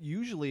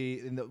 usually,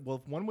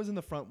 one was in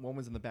the front, one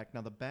was in the back.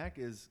 Now the back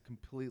is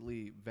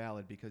completely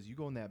valid because you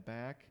go in that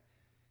back,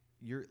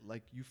 you're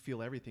like you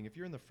feel everything. If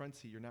you're in the front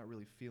seat, you're not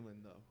really feeling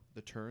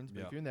the turns. But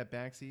Yeah. if you're in that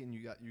back seat and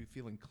you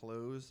feeling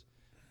closed,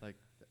 like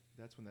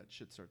that's when that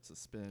shit starts to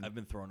spin. I've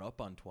been thrown up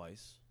on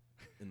twice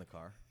in the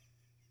car.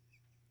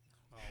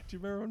 Do you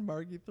remember when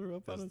Margie threw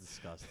up That's on us?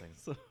 disgusting.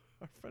 So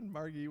our friend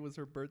Margie, was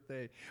her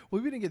birthday.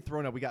 Well, we didn't get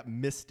thrown up. We got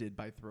misted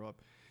by throw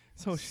up.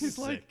 So she's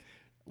like,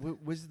 Sick.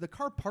 was the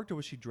car parked or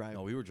was she driving?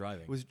 No, we were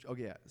driving.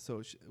 Yeah.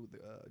 So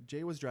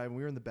Jay was driving.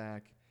 We were in the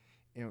back,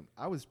 and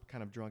I was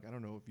kind of drunk. I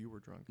don't know if you were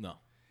drunk. No.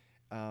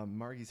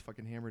 Margie's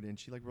fucking hammered, and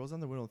she like rolls down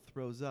the window and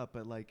throws up.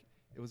 But like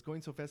it was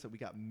going so fast that we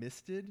got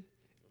misted,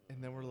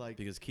 and then we're like,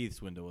 Because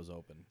Keith's window was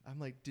open. I'm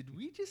like, did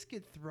we just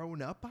get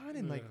thrown up on?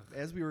 And like Ugh.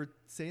 as we were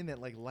saying that,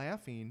 like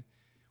laughing,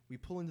 we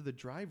pull into the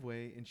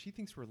driveway, and she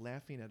thinks we're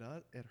laughing at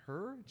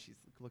her, and she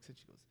looks at,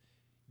 she goes,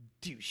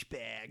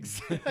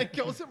 douchebags. Like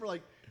goes and we're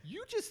like,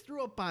 you just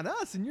threw up on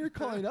us, and you're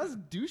calling us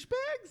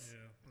douchebags?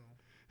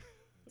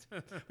 Yeah.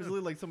 It was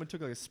literally like someone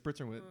took like a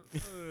spritzer and went.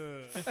 It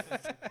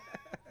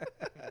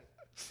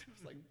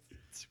was like,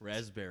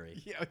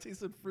 Raspberry. yeah, it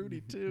tasted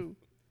fruity too.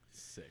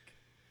 Sick.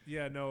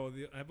 Yeah, no,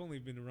 I've only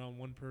been around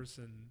one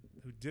person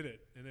who did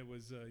it, and it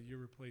was your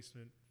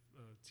replacement,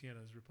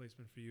 Tiana's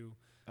replacement for you,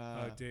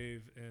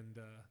 Dave. And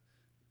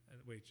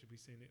wait, should we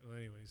say name? Well,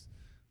 anyways,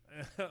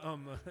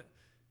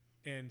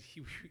 and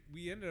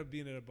we ended up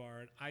being at a bar,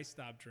 and I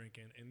stopped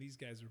drinking, and these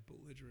guys were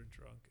belligerent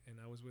drunk, and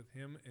I was with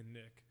him and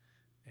Nick,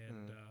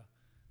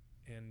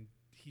 and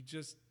he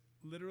just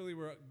literally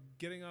were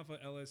getting off of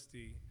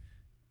LSD,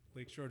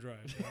 Lakeshore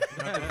Drive.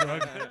 Not the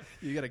drug.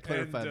 You got to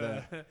clarify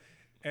that.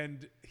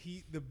 And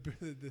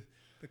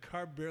the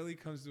car barely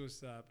comes to a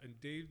stop, and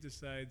Dave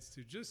decides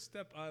to just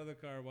step out of the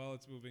car while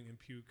it's moving and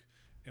puke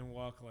and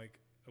walk like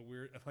a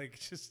weird, like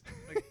just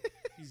like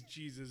he's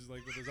Jesus,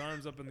 like with his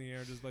arms up in the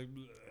air, just like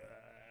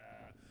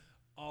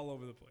all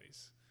over the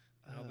place.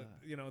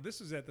 This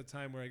was at the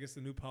time where I guess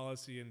the new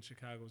policy in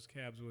Chicago's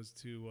cabs was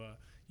to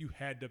you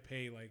had to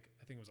pay like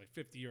I think it was like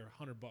 $50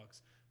 or $100,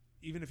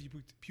 even if you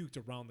puked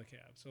around the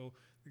cab. So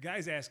the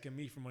guy's asking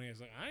me for money. I was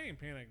like, I ain't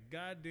paying a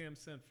goddamn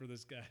cent for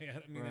this guy.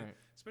 I mean, Right.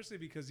 especially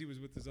because he was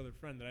with this other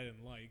friend that I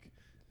didn't like.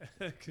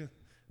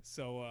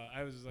 So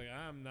I was just like,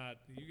 I'm not.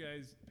 You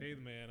guys pay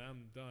the man.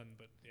 I'm done.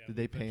 But yeah. Did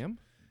they pay him?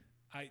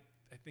 I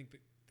think that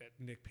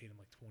Nick paid him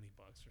like $20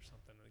 or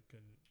something. I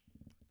couldn't.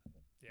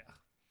 Yeah.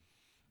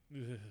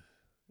 Ugh.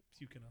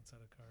 Puking outside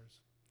of cars.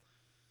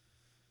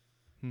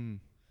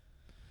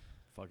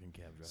 Fucking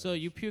cab drivers. So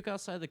you puke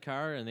outside the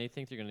car, and they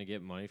think they're gonna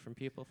get money from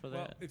people for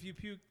Well, that. if you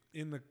puke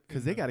in the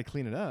Because they got to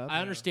clean it up.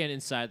 I understand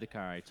inside the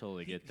car. I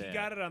totally he, get that. he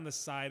got it on the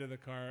side of the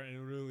car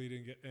and really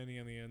didn't get any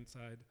on the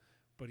inside,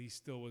 but he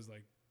still was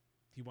like,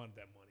 he wanted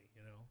that money,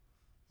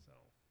 So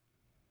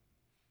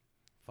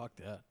Fuck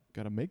that.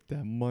 Got to make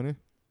that money.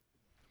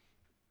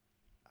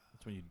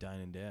 That's when you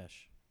dine and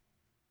dash.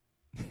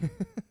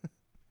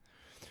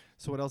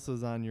 So what else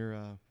is on your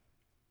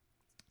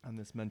on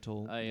this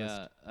mental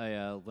list?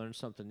 I learned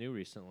something new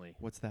recently.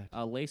 What's that?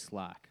 A lace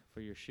lock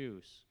for your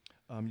shoes.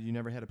 You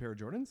never had a pair of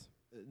Jordans?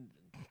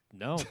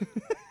 No,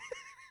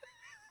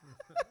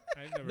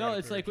 I've never no, had a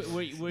it's pair like of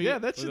where, Jordans. where Yeah, you,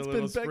 that shit's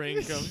been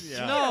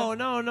back.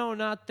 No,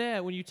 not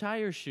that. When you tie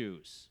your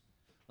shoes,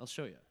 I'll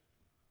show you.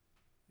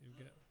 You've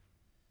got-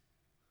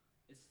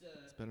 It's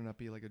This better not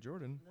be like a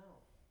Jordan. no,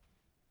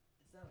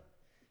 it's not.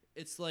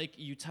 It's like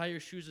you tie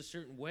your shoes a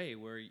certain way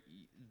where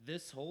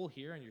this hole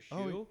here on your shoe.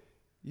 Oh,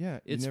 Yeah,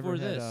 It's you never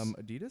for had this.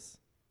 Adidas?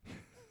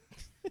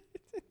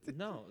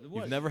 No, You've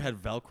what? never had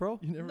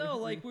Velcro? You never No,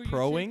 like where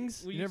Pro you Wings?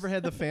 Take, where you never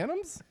had the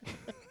Phantoms?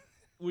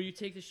 where you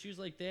take the shoes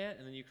like that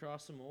and then you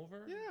cross them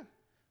over. Yeah.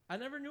 I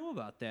never knew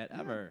about that Yeah.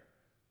 ever.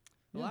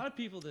 A Yeah. lot of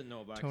people didn't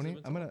know about it. 'cause Tony,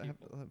 I've been I'm telling gonna have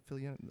people. fill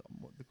you in.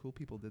 The cool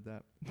people did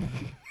that.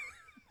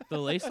 The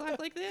lace lock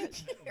like that. I don't know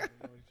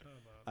what you're talking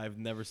about. I've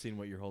never seen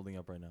what you're holding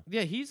up right now.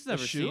 Yeah, he's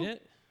never shoe? seen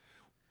it.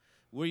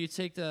 Where you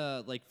take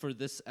the for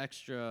this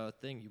extra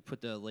thing, you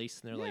put the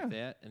lace in there Yeah. like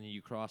that, and then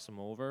you cross them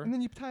over. And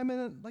then you tie them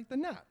in like the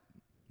knot.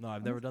 No,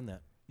 I've never done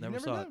that. Never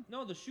never saw done? it.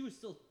 No, the shoe is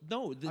still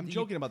no. I'm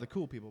joking about the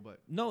cool people, but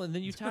No, and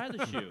then you tie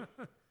the shoe,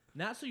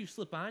 not so you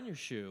slip on your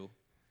shoe.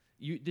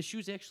 The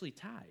shoe's actually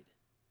tied.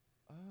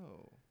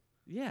 oh.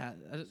 Yeah,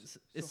 So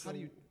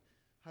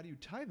how do you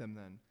tie them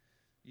then?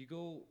 you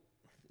go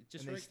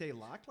just and they right? stay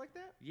locked like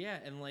that? Yeah,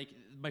 and like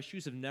my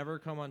shoes have never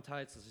come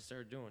untied since I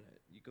started doing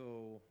it. You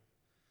go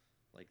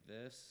like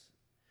this,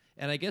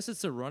 and I guess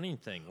it's a running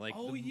thing. Like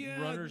the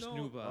runners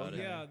knew about it.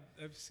 Yeah,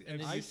 I've seen. And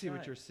then I you see what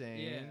tie- you're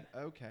saying. yeah.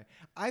 Okay.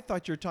 I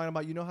thought you were talking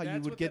about, how you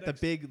That's would what get that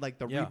the big, like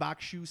the Yeah. Reebok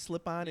shoe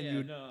slip on and Yeah,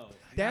 you no.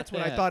 That's not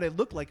what I that. thought it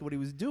looked like what he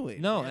was doing.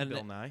 No, Yeah, and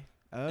Bill Nye.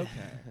 Okay.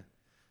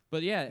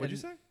 but yeah. What'd you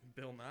and- say?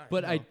 Bill Nye.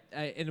 But I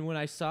and when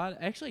I saw it,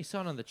 actually I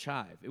saw it on the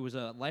Chive. It was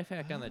a life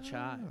hack on the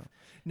Chive. Oh.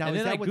 Now And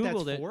is then that I what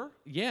Googled that's it. for?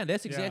 Yeah,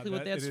 that's Yeah, exactly what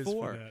that- that's it is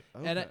for for.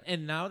 that. Okay.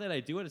 And now that I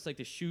do it, it's like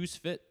the shoes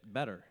fit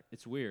better.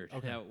 It's weird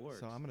Okay. how it works.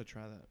 So I'm gonna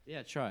try that.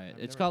 Yeah, try it. I've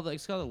It's never- called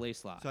a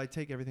lace lock. So I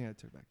take everything I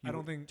took back. I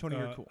don't think Tony,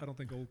 you're cool. I don't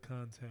think old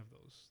cons have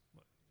those.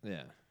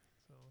 yeah.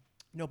 So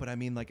No, but I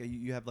mean, like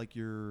you have like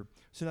your.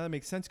 So now that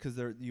makes sense because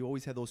you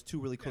always had those two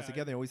really close Yeah,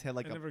 together. You always had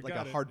like I a never like a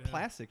got it, hard yeah.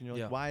 plastic, and you're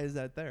like, Yeah. why is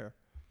that there?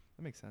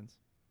 That makes sense.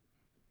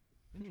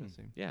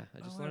 Interesting. Yeah, I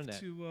just I'll learned have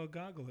that. to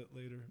goggle it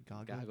later.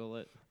 Goggle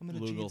it. I'm gonna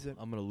Lugal. Jeeves it.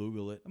 I'm gonna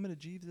Lugal it. I'm gonna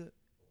Jeeves it.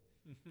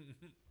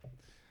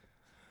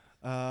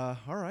 All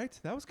right,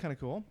 that was kind of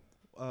cool.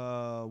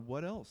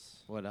 What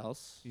else? What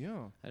else?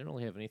 Yeah, I don't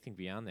really have anything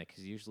beyond that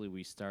because usually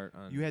we start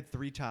on. you had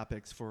 3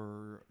 topics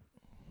for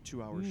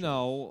 2 hours.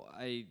 No,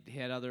 I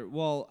had other.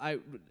 Well,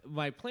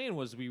 my plan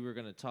was we were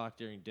going to talk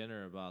during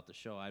dinner about the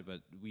show,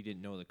 but we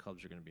didn't know the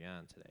Cubs were going to be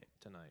on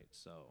tonight,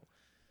 so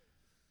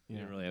we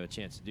Yeah, didn't really have a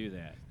chance to do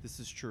that this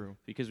is true.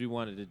 because we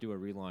wanted to do a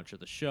relaunch of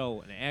the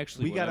show. And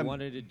actually, We what I gotta-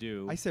 wanted to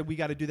do, I said we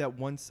got to do that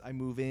once I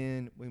move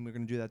in. When we're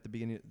gonna do that at the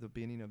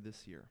beginning of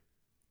this year.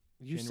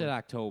 you said January.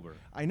 October.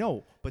 I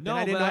know, but then no,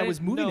 I didn't but know I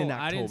was moving in no,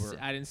 October.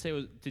 I didn't say it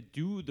was to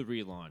do the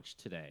relaunch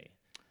today.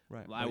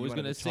 Right. I but you was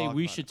wanted going to to say talk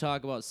we about should it.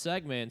 talk about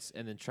segments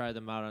and then try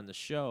them out on the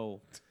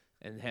show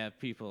and have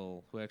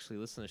people who actually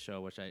listen to the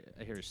show, which I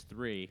hear is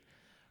 3,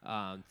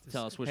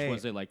 tell us which Hey,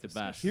 ones they like the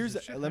best. Here's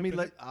This shit let me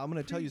happened I'm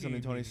gonna tell you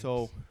something, pre-game Tony.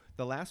 So meetings.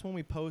 the last one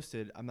we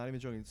posted, I'm not even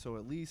joking. So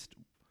at least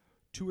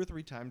 2 or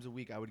 3 times a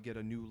week I would get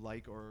a new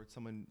like or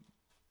someone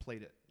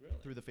played it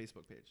through the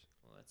Facebook page.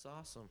 Well, that's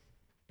awesome.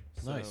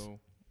 Nice. So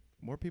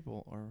more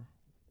people are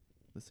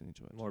listening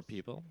to it. More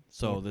people.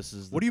 So this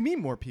is. What do you mean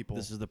more people?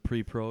 This is the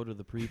pre-pro to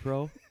the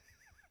pre-pro.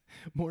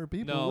 more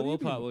people. No, What do you we'll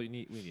mean? probably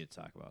we need to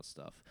talk about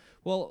stuff.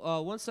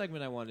 Well, one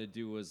segment I wanted to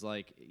do was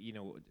like,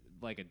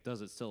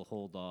 does it still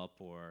hold up,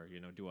 or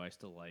do I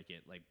still like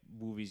it? Like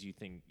movies you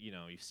think you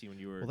see when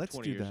you were Well, let's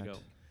 20 do years that. ago.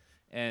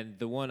 And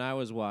the one I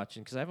was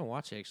watching, because I haven't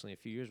watched it actually in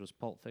a few years, was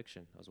Pulp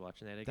Fiction. I was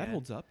watching that again. That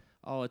holds up.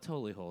 Oh, it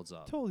totally holds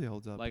up. Totally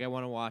holds up. Like I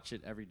want to watch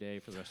it every day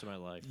for the rest of my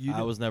life. You I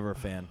know- was never a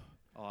fan.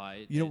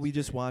 we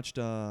just watched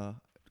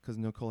because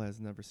Nicole has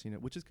never seen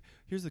it. Which is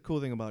here's the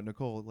cool thing about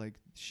Nicole. Like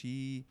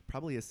she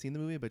probably has seen the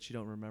movie, but she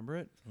don't remember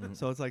it.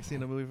 So it's like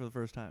seeing a movie for the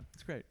first time.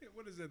 It's great.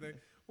 What is it?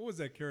 What was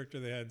that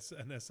character they had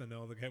on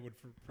SNL? The guy would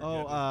forget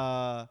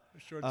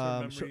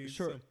short-term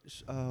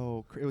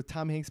memory, it was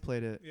Tom Hanks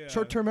played it. Yeah.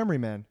 Short-term memory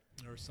man.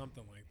 or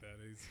something like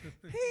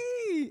that.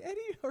 Hey,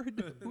 Eddie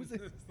Hard. Who's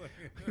it? It's like-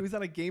 He was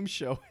on a game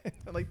show.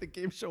 Like the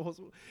game show host.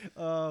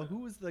 Who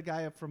was the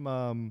guy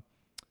from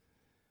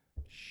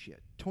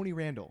Tony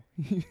Randall.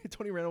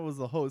 Tony Randall was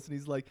the host, and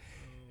he's like,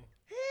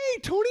 "Hey,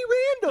 Tony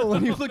Randall,"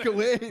 and you look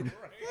away.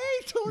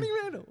 Hey, Tony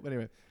Randall. But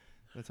anyway,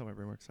 that's how my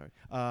brain works.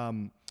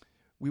 Sorry.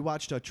 We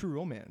watched True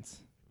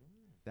Romance.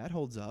 That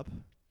holds up.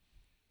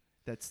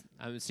 That's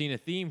I'm seeing a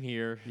theme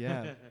here.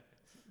 yeah.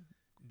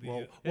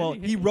 the, well,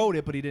 he wrote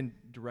it, but he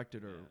didn't direct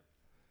it. Or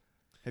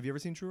have you ever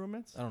seen True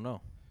Romance? I don't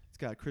know. It's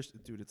got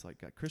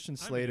got Christian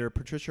Slater,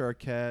 Patricia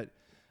Arquette.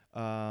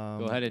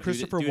 Go ahead and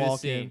Christopher do the Walken.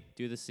 scene.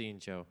 Do the scene,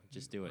 Joe.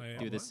 Just do it. I-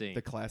 Do the what? scene.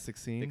 The classic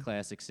scene The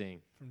classic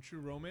scene. from True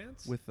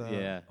Romance. with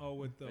Yeah. oh,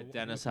 with the With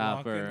Dennis Walken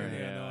Hopper, and-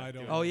 yeah. no, I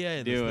don't. Oh yeah,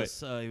 and Do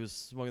this, he was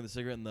smoking the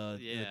cigarette in the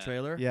Yeah.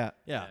 trailer. yeah.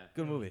 Yeah, Yeah.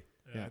 good movie.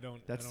 Yeah, I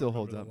don't. that I don't still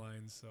holds remember up. the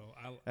lines, so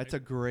That's a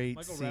great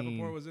Michael scene.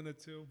 Rappaport was in it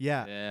too.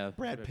 Yeah. Yeah.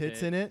 Brad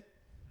Pitt's in it.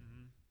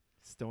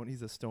 Mm-hmm.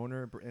 He's a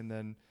stoner, and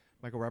then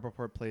Michael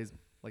Rappaport plays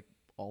like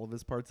all of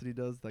his parts that he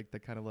does, like the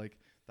kind of like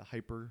the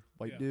hyper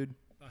white Yeah. dude.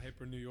 The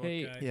hyper New York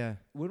Hey, guy. Yeah.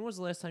 When was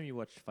the last time you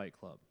watched Fight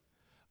Club?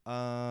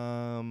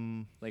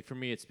 Like for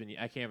me, it's been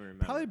I can't even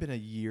remember. Probably been a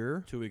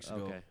year. 2 weeks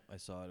ago, Okay. I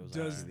saw it. It was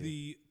on Does TV.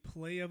 the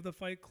play of the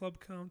Fight Club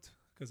count?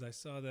 Because I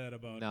saw that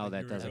about. No, a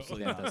that year doesn't. ago.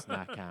 That does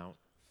not count.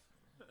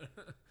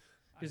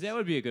 Because that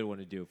would be a good one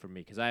to do for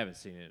me. Because I haven't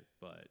seen it,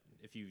 but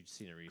if you've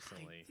seen it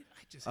recently,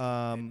 I just hate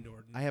Ed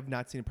Norton. I have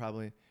not seen it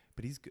probably,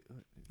 but he's good.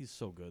 He's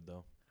so good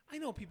though. I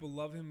know people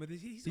love him, but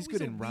he's He's always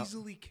good a in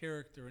weaselly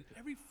character in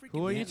every freaking.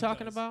 who are thing you he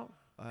talking does. about?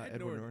 Ed Edward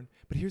Norton. Norton.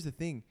 But here's the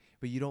thing.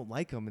 But you don't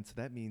like him, and so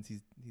that means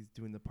he's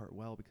doing the part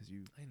well because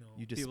you I know.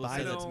 you People despise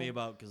say that it. to me know.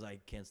 about because I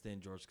can't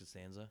stand George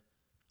Costanza.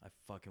 I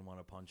fucking want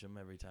to punch him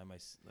every time I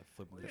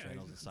flip Well, the yeah,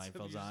 channels and that's-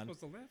 Seinfeld's you're on. supposed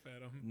to laugh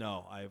at him.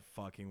 No, I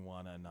fucking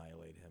want to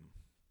annihilate him.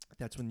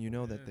 That's when you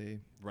know that Yeah. they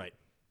Right.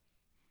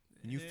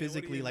 you Eh, what do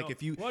physically you like know?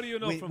 if you What do you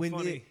know from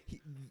funny?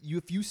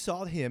 if you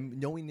saw him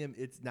knowing him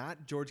it's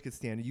not George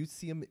Costanza, you'd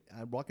see him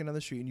walking down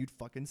the street and you'd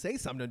fucking say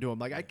something to him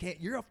like I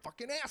can't, you're a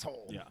fucking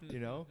asshole. Yeah. You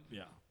know.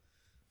 Yeah.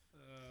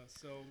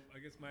 So I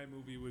guess my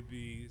movie would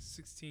be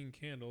 16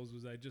 Candles.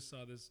 Was I just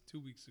saw this 2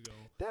 weeks ago?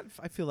 That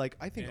I feel like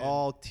I think And-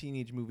 all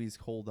teenage movies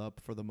hold up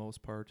for the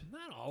most part.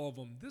 Not all of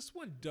them. This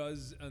one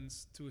does,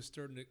 to a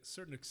certain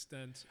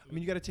extent. I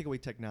mean, you got to take away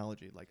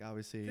technology, like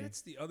obviously.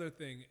 That's the other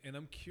thing, and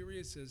I'm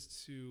curious as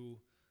to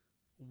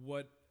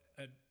what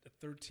a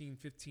 13,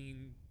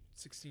 15,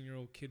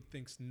 16-year-old kid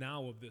thinks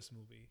now of this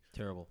movie.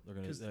 Terrible. They're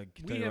gonna 'Cause tell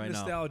we you have right now.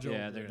 nostalgia.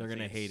 Yeah, over they're it. They're gonna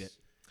think hate it's-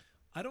 it.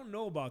 I don't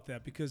know about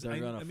that because They're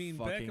gonna I mean,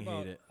 back fucking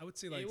about hate it. I would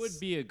say like It would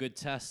be a good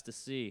test to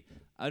see.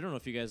 I don't know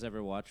if you guys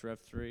ever watched Rev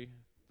 3,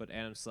 but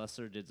Adam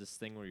Sessler did this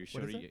thing where you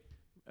showed is it.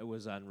 It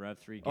was on Rev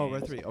 3 games. Oh,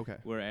 Red 3. Okay.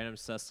 Where Adam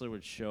Sessler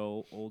would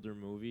show older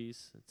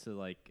movies to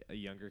like a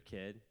younger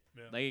kid,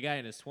 Yeah. like a guy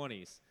in his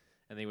 20s,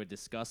 and they would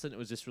discuss it. It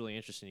was just really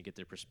interesting to get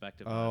their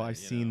perspective. Oh, on it,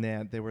 I've you seen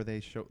know? that.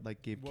 They show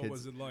like gave What kids.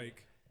 was it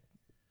like?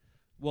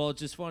 Well, it's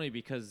just funny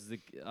because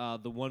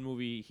the one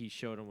movie he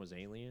showed him was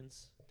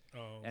Aliens.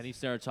 Oh, And he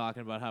started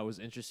talking about how it was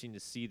interesting to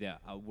see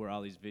that where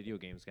all these video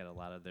games got a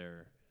lot of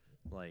their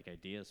like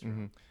ideas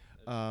from.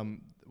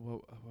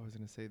 What I was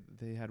gonna say,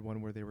 they had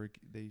one where they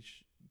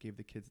gave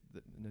the kids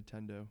the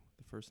Nintendo,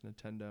 the first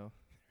Nintendo.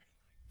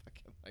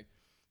 Fucking like,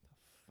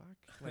 the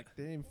fuck, like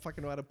they didn't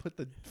fucking know how to put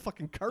the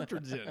fucking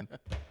cartridge in.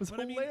 It was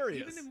But I mean,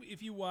 hilarious. even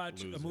if you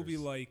watch a movie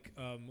Losers. like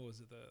what was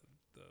it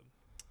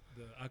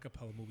the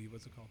acapella movie?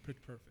 What's it called?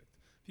 Pitch Perfect.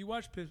 If you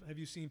watch, have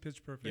you seen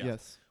Pitch Perfect?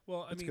 Yes.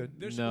 Well, I It's mean, good.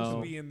 they're supposed No.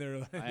 to be in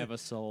there. I have a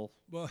soul.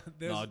 Well,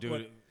 there's No, dude,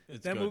 what,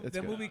 it's that good. movie. It's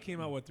That good. movie came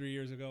out 3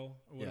 years ago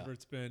or Yeah. whatever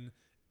it's been,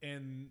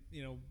 and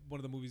you know one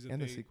of the movies that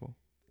And they the sequel.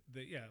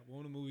 one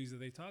of the movies that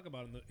they talk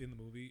about in the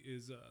movie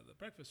is the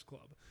Breakfast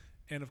Club,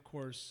 and of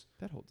course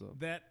That holds up.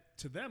 that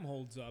to them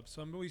holds up.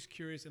 So I'm always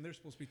curious, and they're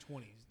supposed to be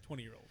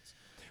 20-year-olds.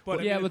 But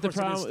I yeah, mean, but of the course it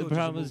is problem, still the just a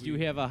problem is you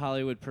movie. have a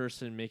Hollywood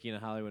person making a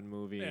Hollywood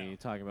movie Yeah.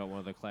 talking about one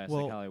of the classic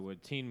Well-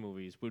 Hollywood teen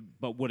movies.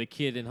 But would a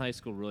kid in high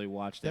school really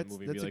watch that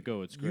movie and be like,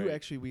 oh, it's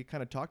great? We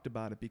kind of talked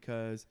about it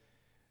because,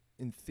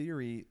 in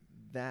theory,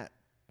 that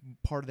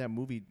part of that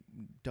movie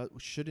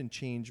shouldn't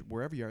change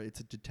wherever you are. It's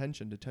a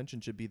detention.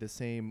 Detention should be the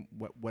same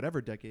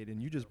whatever decade.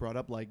 And you just brought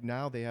up like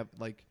now they have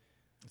like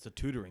It's a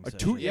tutoring a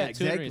session. Yeah,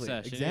 exactly,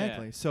 tutoring session,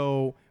 exactly. yeah.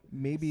 So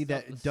maybe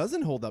Stuff that is-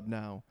 doesn't hold up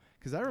now.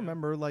 Because I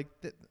remember like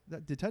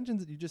that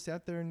detentions, you just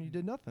sat there and you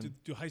did nothing.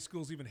 Do high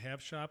schools even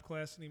have shop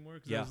class anymore?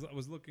 'Cause Yeah. I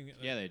was looking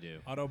at Yeah, they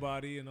do. auto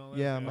body and all that.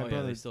 Yeah, Oh, my yeah,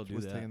 brother they still do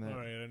was that. taking that. All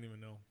right, I didn't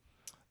even know.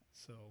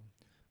 So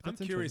I'm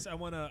That's curious. I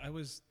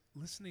was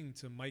listening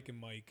to Mike and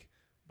Mike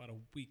about a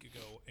week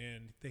ago,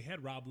 and they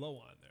had Rob Lowe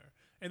on there,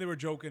 and they were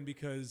joking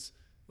because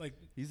like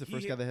He's the he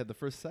first had- guy that had the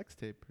first sex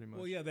tape, pretty much.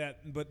 Well, yeah,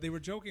 that. But they were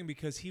joking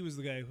because he was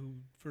the guy who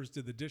first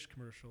did the Dish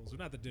commercials, or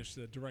not the Dish,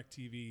 the Direct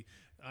TV.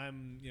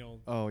 I'm,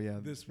 Oh yeah.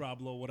 this Rob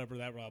Lowe, whatever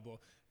that Rob Lowe.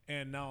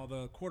 And now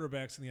the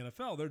quarterbacks in the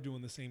NFL, they're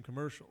doing the same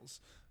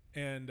commercials,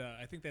 and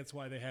I think that's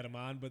why they had him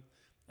on. But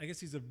I guess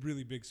he's a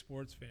really big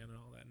sports fan and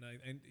all that.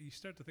 And you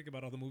start to think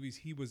about all the movies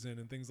he was in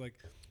and things like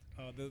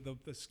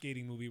the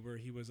skating movie where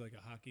he was like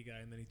a hockey guy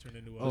and then he turned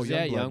into a Oh, Was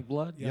that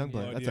Youngblood. Youngblood?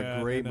 Youngblood. That's yeah,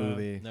 a great and,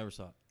 movie. Never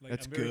saw it. Like,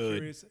 That's I'm very good.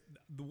 Curious.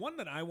 The one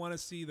that I want to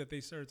see that they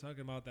started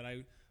talking about that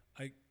I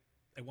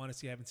want to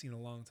see, I haven't seen in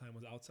a long time,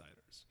 was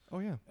Outsiders. Oh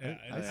yeah. Yeah,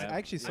 I and I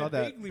actually I saw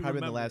that vaguely probably in the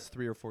remember last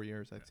 3 or 4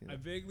 years. I've seen I it.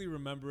 vaguely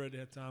remember it. It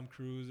had Tom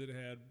Cruise. It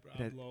had Rob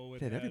It had, Lowe.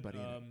 it had everybody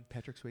in it.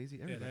 Patrick Swayze.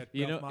 It Everybody. had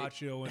You Ralph know,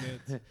 Macchio in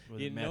it.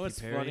 Was You it know Matthew what's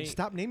Perry? funny?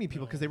 Stop naming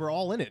people because they were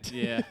all in it.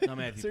 Yeah. Not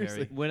Matthew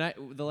Seriously. Perry.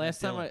 When the last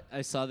time Dylan.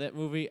 I saw that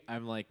movie,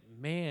 I'm like,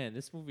 man,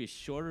 this movie is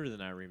shorter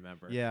than I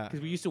remember. Yeah.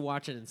 Because we used to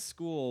watch it in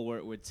school where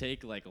it would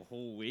take like a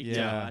whole week to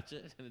Yeah. watch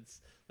it, and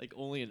it's like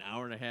only an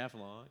hour and a half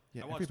long.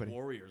 Yeah, I watched everybody.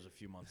 Warriors a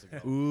few months ago.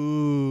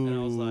 Ooh. And I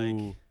was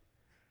like-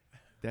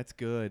 that's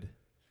good.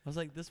 I was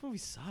like, this movie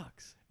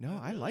sucks. No,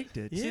 I liked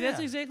it. Yeah. See, that's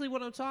exactly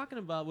what I'm talking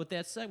about with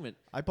that segment.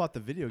 I bought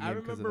the video game I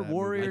because of remember that movie.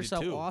 Warriors, I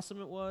how did too.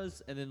 awesome it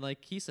was, and then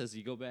like he says,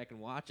 you go back and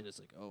watch it, it's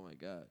like, oh my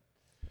god.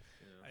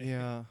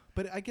 Yeah,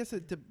 but I guess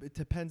it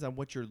depends on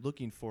what you're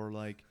looking for.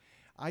 Like,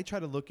 I try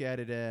to look at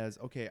it as,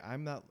 okay,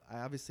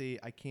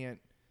 I can't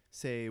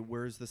say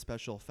where's the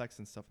special effects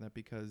and stuff in that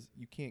because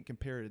you can't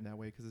compare it in that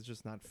way because it's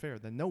just not fair.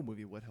 Then no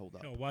movie would hold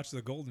up. Yo, watch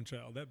The Golden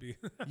Child. That'd be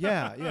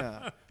Yeah,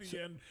 yeah.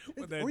 the end.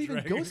 When that Or even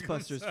dragon comes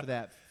Ghostbusters for out.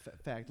 that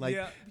fact. Like,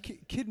 Yeah.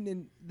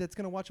 kid that's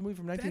gonna watch a movie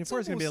from That's 1984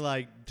 is gonna be almost-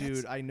 like, dude,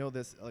 that's- I know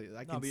this. I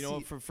can No, but you know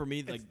see. what? For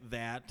me, like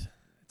that,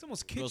 It's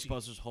almost kitschy.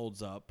 Ghostbusters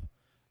holds up.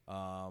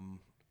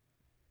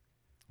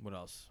 What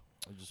else?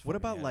 I just What fucking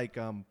about had-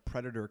 like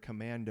Predator,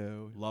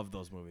 Commando? Love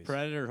those movies.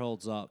 Predator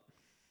holds up.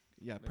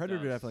 Yeah, It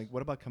Predator does. definitely.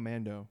 What about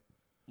Commando?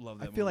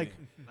 Love I that feel movie.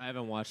 like I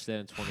haven't watched that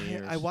in 20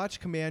 years. I watched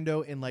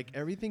Commando and like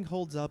everything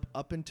holds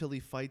up until he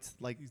fights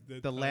like He's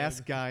dead the last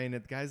tired. guy and the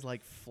guy's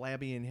like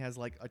flabby and has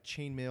like a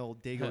chainmail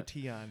Dago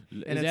tee on.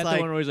 Is And that it's the like,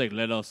 one where he's like,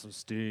 let off some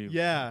steam?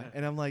 yeah,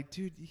 and I'm like,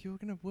 dude, you're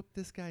gonna whoop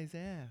this guy's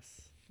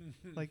ass.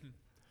 Like,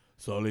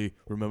 Sully,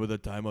 remember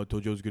that time I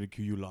told you I was gonna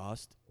kill you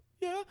last?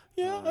 Yeah,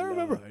 I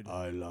remember.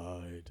 I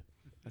lied.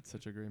 that's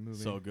such a great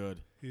movie. So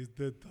good. He's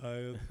dead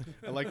tired.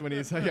 I like when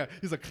he's like,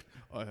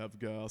 I have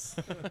gas.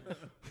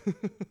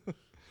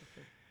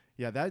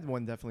 Yeah, that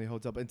one definitely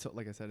holds up until,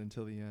 like I said,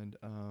 until the end.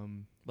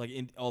 Like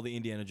all the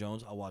Indiana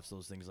Jones, I'll watch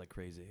those things like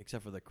crazy.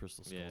 Except for the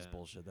Crystal Skulls Yeah.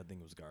 bullshit. That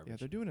thing was garbage. Yeah,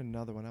 they're doing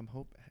another one.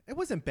 It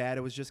wasn't bad.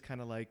 It was just kind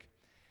of like,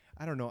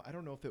 I don't know. I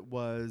don't know if it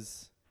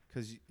was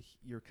because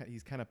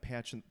he's kind of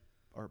passing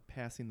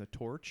the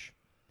torch.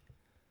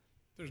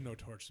 There's no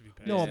torch to be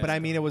passed. No, Yeah. but I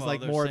mean, it was Well,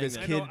 like they're more of saying his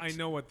that- kid. I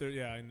know what they're.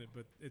 Yeah,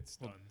 but it's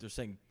Well, done. they're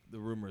saying the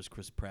rumor is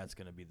Chris Pratt's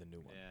gonna be the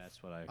new one. Yeah,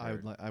 that's what I I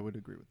heard. would I would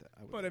agree with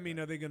that. But I mean,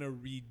 are they gonna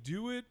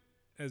redo it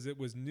as it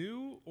was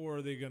new, or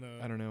are they gonna?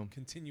 I don't know.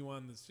 Continue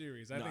on the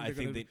series. No, I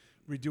think they're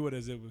gonna redo it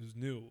as it was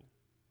new.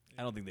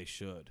 I don't think they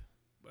should.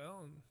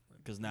 Well,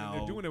 Because I mean, now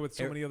they're doing it with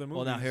so many other movies.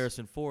 Well, now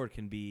Harrison Ford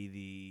can be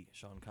the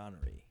Sean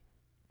Connery,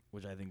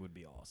 which I think would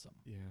be awesome.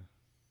 Yeah.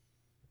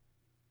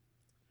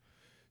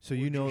 So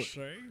Would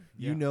say?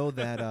 you know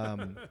that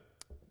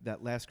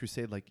that Last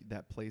Crusade, like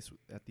that place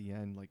at the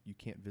end, like you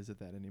can't visit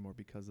that anymore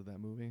because of that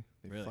movie.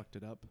 They Really? fucked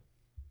it up.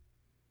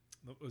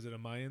 Was it a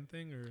Mayan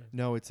thing or?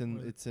 No, it's in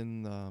What?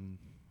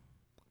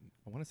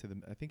 I want to say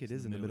I think it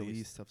It's is in the Middle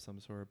East of some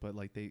sort, but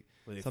like Where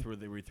they Some- threw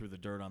the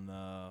dirt on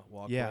the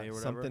walkway yeah, or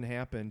whatever. something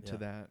happened to Yeah.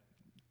 that.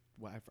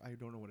 Well, I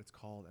don't know what it's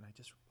called, and I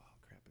just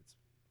crap,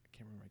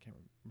 I can't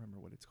remember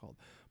what it's called.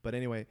 But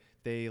anyway,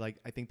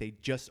 I think they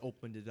just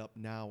opened it up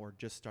now, or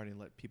just starting to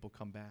let people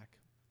come back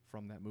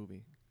from that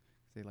movie.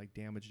 They like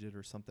damaged it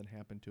or something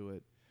happened to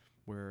it,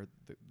 where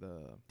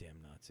the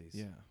Damn Nazis.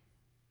 yeah.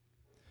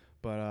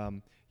 But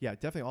yeah,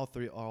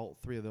 definitely all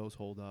three of those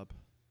hold up.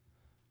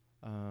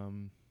 Do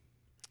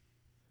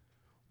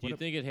you What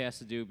think it has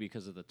to do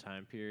because of the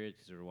time period?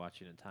 Because we're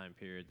watching a time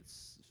period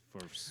that's for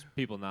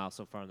people now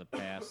so far in the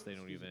past, they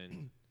don't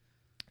even.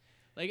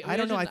 Like I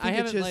don't know, I think it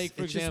haven't, just- like,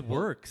 for it just example,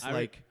 works,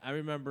 like- I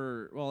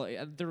remember. Well,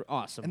 they're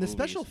awesome. And the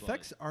special movies, but-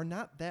 effects are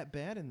not that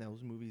bad in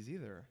those movies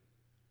either,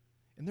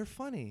 and they're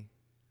funny.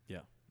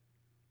 Yeah.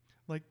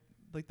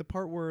 Like the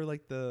part where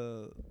like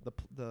the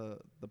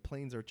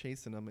planes are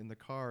chasing them in the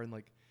car, and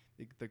like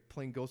the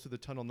plane goes through the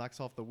tunnel, knocks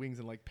off the wings,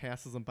 and like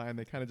passes them by, and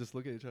they kind of just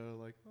look at each other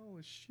like, "Oh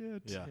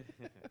shit!" Yeah.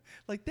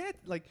 like that.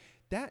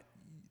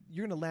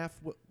 You're gonna laugh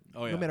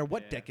Oh, yeah. no matter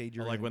what Yeah. decade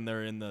you're Or like in. when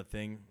they're in the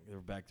thing, they're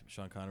back to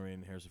Sean Connery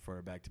and Harrison Ford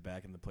are back to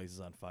back, and the place is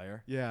on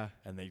fire, yeah.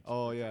 and they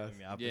Oh yeah. going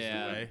the opposite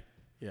Yeah. way.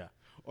 Yeah.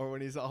 Or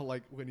when he's all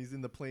like, when he's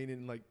in the plane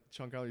and like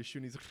Sean Connery's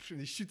shooting, and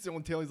he shoots his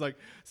own tail. He's like,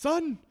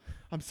 "Son,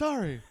 I'm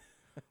sorry,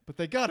 but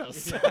they got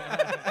us."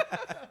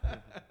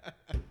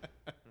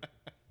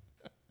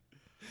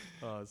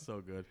 Oh, it's so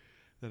good.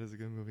 That is a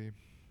good movie.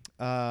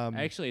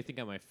 Actually, I think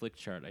on my flick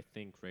chart, I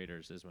think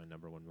Raiders is my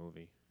 #1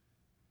 movie.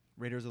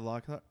 Raiders of the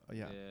Lost Ark. Oh,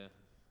 yeah.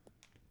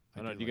 I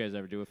don't know. Do you guys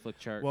ever do a flick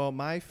chart? Well,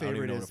 my even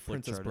favorite know what is a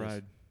flick Princess chart is.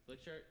 Bride.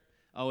 flick chart.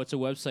 Oh, it's a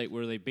website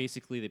where they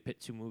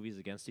pit 2 movies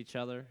against each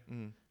other,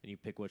 Mm. and you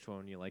pick which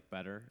one you like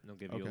better, and they'll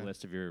give you Okay. a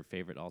list of your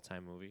favorite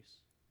all-time movies.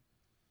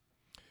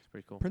 It's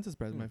pretty cool. Princess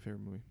Bride is my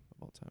favorite movie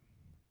of all time.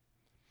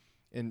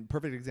 And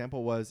perfect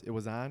example was it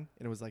was on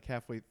and it was like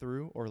halfway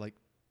through, or like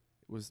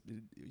it was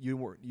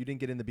you didn't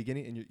get in the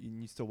beginning and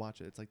you still watch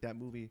it. It's like that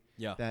movie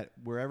Yeah. that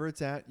wherever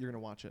it's at, you're gonna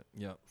watch it.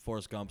 Yeah.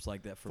 Forrest Gump's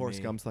like that for Forrest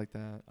me. Gump's like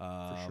that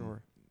for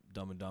sure.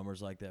 Dumb and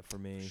Dumber's like that for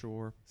me.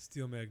 Sure,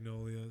 Steel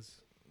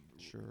Magnolias.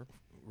 sure.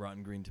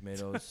 Rotten Green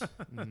Tomatoes.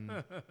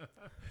 Mm.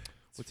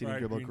 What's Fried eating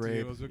good about green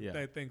grape? tomatoes.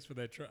 Yeah. Thanks for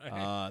that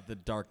try. The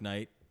Dark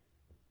Knight,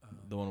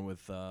 the one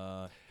with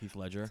Heath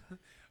Ledger.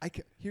 I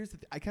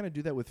kind of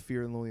do that with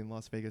Fear and Loathing in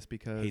Las Vegas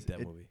because Hate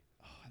that it- movie.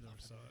 Never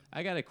saw it.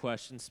 I got a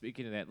question.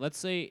 Speaking of that, let's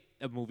say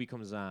a movie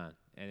comes on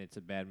and it's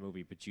a bad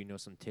movie, but you know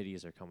some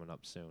titties are coming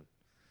up soon.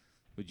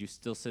 Would you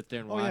still sit there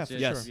and Oh, yeah, watch for it?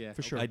 Yes. sure, Yeah.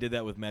 for sure. I did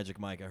that with Magic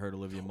Mike. I heard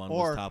Olivia Munn was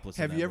Or topless.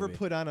 have in you that ever movie.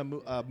 put on a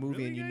movie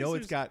Really, and you guys?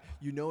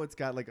 know it's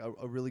got like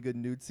a really good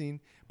nude scene,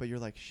 but you're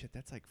like, shit,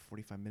 that's like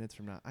 45 minutes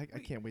from now. I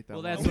can't wait that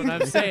Well, long. that's what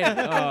I'm saying.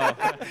 Oh.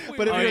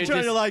 But if Oh, you're you trying,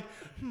 just- you're like,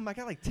 I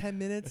got like 10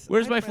 minutes.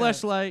 Where's I'd my rather-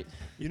 flashlight?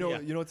 You know, Yeah.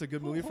 you know, it's a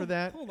good movie for Hold-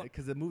 that hold on.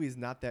 because the movie is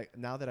not that.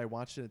 Now that I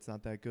watched it, it's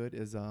not that good.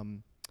 Is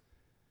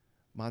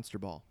Monster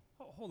Ball?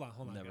 Hold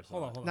on. Never guys. saw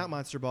Hold on. it. Hold Not on.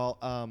 Monster Ball.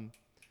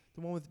 The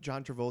one with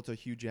John Travolta,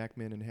 Hugh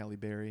Jackman, and Halle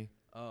Berry.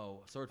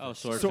 Oh, Swordfish. Oh,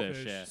 Sword-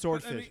 Swordfish, yeah.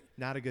 Swordfish. I mean-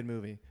 Not a good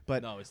movie.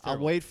 But No, it's I'll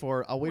terrible. wait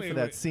for Wait,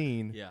 that wait.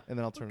 scene. Yeah. And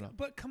then I'll turn it on.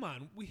 But come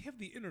on, we have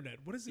the internet.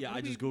 What is it? Yeah, what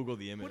I do just we- Googled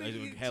the image. what I do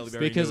you- Halle just-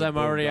 Berry Because knew it, I'm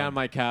boom, already done. on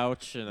my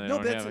couch and I No,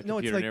 don't but have a it's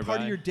computer like part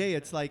of nearby. your day.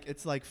 It's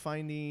like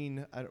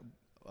finding.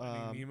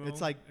 Nemo,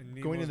 It's like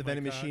and going to Nemo's the my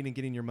vending cock. machine and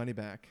getting your money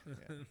back.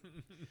 Yeah.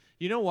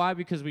 You know why?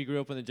 Because we grew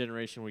up in the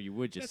generation where you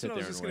would just That's sit what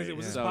I there was and just gonna wait. say.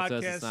 Was this So to us,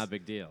 podcast- it's not a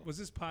big deal. Was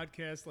this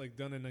podcast like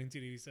done in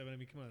 1987? I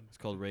mean, come on. It's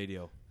called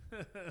radio.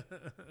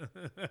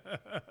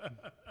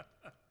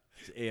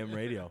 It's AM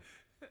radio.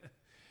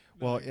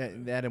 Well, yeah,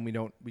 that and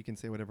we can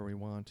say whatever we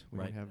want. We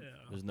Right. don't have. Yeah.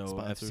 There's no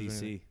Sponsors or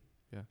FCC. anything.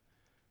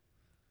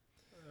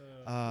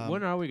 Um,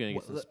 When are we going to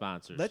get wh- some le-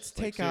 sponsors? let's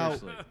Like, take out-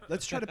 seriously.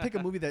 Let's try to pick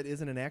a movie that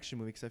isn't an action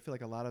movie because I feel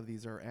like a lot of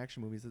these are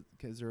action movies.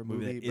 Is there a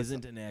Movie movie that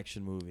isn't an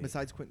action movie.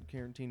 besides Quentin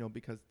Tarantino?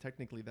 Because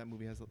technically that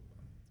movie has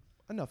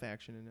enough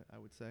action in it, I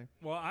would say.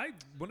 Well,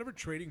 whenever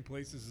Trading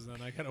Places is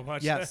on, I gotta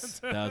watch Yes.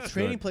 that. That's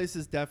Trading good.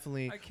 Places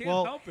definitely. I can't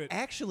well, help it.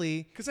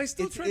 Actually, Because I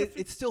still try to.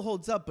 it still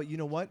holds up, but you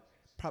know what?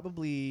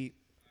 Probably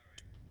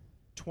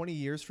 20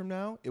 years from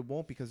now, it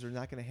won't because they're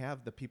not going to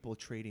have the people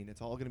trading.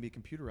 It's all going to be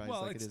computerized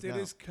well, like it is it now.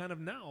 is kind of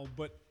now,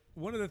 but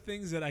one of the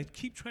things that I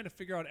keep trying to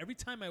figure out every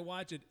time I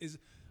watch it is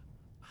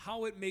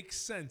how it makes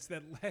sense.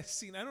 That last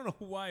scene, I don't know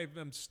why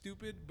I'm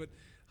stupid, but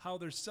how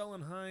they're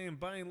selling high and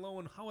buying low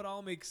and how it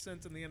all makes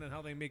sense in the end and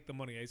how they make the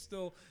money.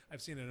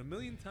 I've seen it a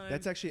million times.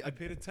 That's actually I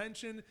paid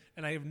attention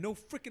and I have no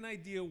freaking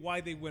idea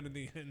why they win in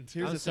the end.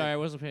 Here's I'm the sorry, thing. I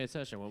wasn't paying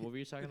attention. What movie are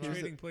you talking about?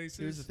 Trading Places.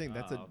 Here's the thing.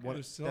 That's Oh, a okay. one,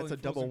 They're selling that's a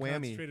double frozen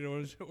whammy. concentrated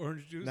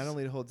orange juice. Not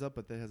only it holds up,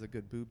 but that has a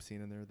good boob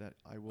scene in there that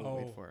I will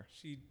wait for.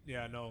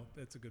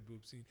 That's a good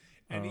boob scene.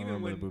 I And don't even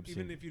remember the when, boob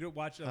even scene. if you don't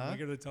watch it on Huh?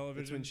 regular It's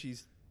television, when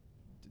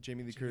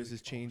Jamie Lee Jamie Curtis Lee-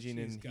 is changing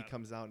she's and he got-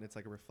 comes out and it's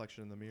like a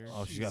reflection in the mirror.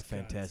 Oh, she's got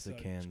fantastic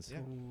such hands.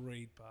 Yeah.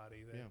 Great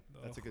body. That, Yeah,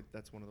 that's a ugh. good.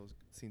 That's one of those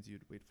scenes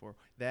you'd wait for.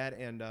 That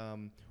and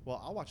well,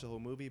 I'll watch the whole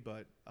movie,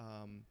 but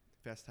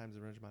Fast Times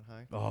at Ridgemont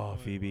High. Oh, I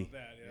Phoebe. love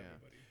that, Yeah.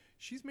 everybody.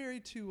 She's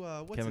married to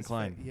what's Kevin his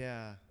Kline.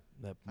 Yeah.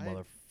 That I-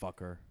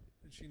 motherfucker.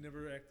 And she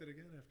never acted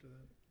again after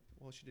that.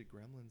 Well, she did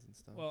Gremlins and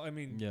stuff. Well, I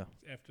mean, Yeah.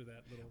 after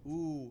that little.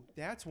 Ooh,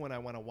 that's one I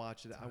want to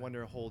watch. It. I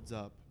wonder it holds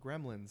up.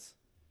 Gremlins.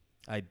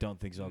 I don't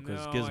think so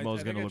because No, I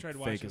Gizmo's think gonna I look tried fake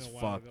watching as it a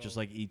while fuck, just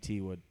ago. like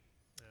ET would.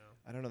 Yeah.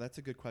 I don't know. That's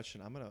a good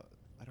question. I don't know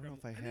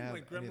if I I have. didn't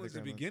like any of Gremlins the to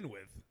Gremlins. begin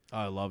with. Oh,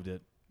 I loved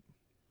it,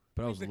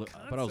 but I was The but I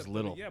was concept of it,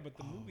 little. Yeah, but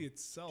the movie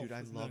itself. Dude, I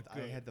was loved. Not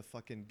I good. had the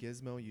fucking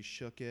Gizmo. You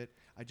shook it.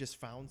 I just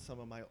found some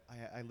of my.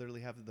 I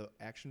literally have the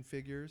action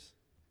figures.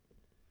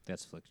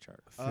 That's Flick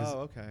Chart. Oh,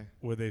 okay.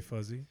 Were they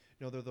fuzzy?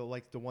 No, they're the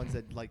like the ones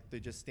that like they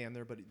just stand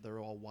there, but they're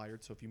all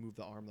wired. So if you move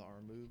the arm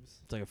moves.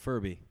 It's like a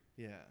Furby,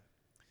 Yeah.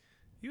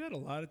 You had a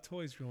lot of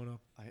toys growing up.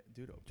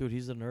 dude.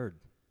 He's a nerd.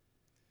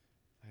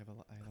 I have a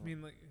lot. I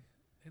mean, like,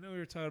 I know we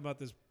were talking about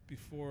this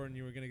before, and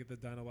you were gonna get the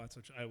Dinobots,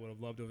 which I would have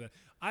loved over that.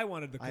 I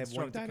wanted the I have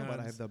one Constructicons. Dinobot.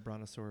 I have the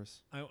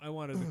Brontosaurus. I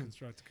wanted the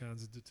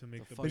Constructicons to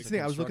make the. fuck But is the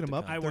thing, I was looking them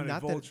up. I They're wanted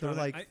not that. They're Voltron.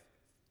 like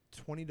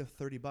 $20 to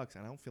 $30,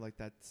 and I don't feel like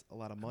that's a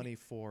lot of money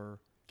for.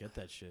 Get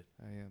that shit.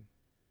 I am.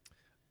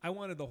 I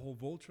wanted the whole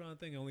Voltron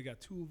thing. I only got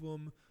 2 of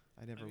them.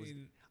 I never I was.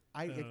 mean,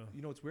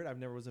 You know, it's weird. I've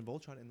never was in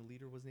Voltron, and the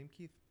leader was named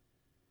Keith.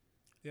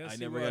 yes, I he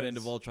never got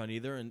into was. Voltron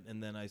either,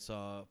 and then I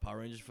saw Power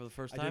Rangers for the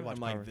first I did time. watch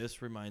I'm Power like, Rangers.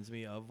 this reminds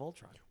me of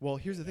Voltron. Well,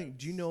 here's the thing.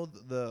 Do you know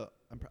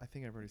I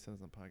think I've already said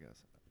this on the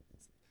podcast.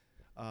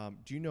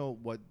 Do you know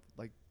what,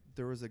 like,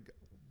 there was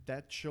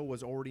that show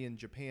was already in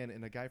Japan,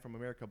 and a guy from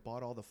America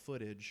bought all the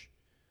footage,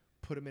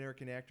 put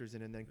American actors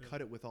in, and then Yeah. cut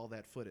it with all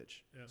that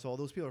footage. Yeah. So all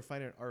those people are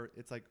finding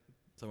it's like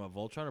Talking about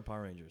Voltron or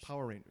Power Rangers?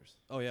 Power Rangers.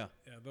 Oh yeah,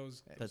 Yeah,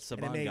 those. that's And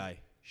it Saban made guy.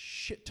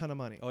 shit ton of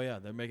money. Oh yeah,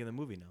 they're making the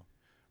movie now.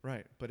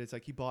 Right, but it's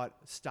like he bought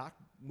stock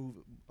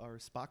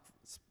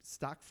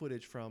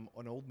footage from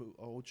an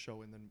old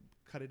show, and then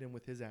cut it in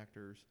with his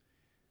actors,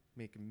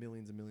 making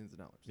millions and millions of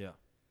dollars. Yeah.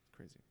 It's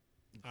crazy.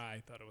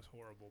 I thought it was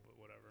horrible, but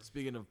whatever.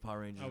 Speaking of Power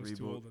Rangers I was too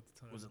reboot, old at the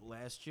time. was it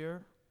last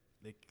year?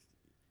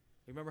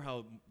 Remember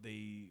how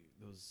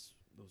those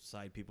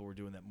side people were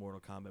doing that Mortal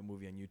Kombat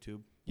movie on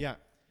YouTube? Yeah,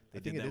 They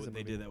I think did it that. is.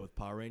 They did that with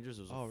Power Rangers.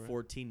 It was Oh, a right.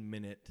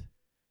 14-minute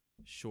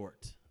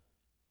short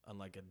on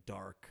like a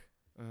dark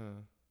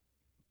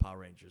Power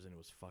Rangers, and it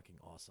was fucking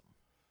awesome.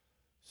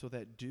 So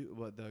that dude,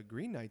 the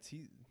Green Knights,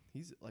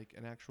 he's like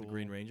an actual The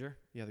Green Ranger,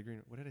 Yeah, the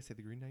Green. What did I say?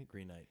 The Green Knight.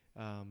 Green Knight.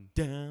 Down,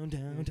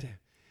 down, down.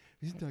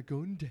 He's not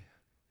going down.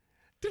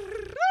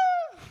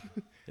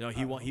 You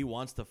know, he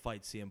wants to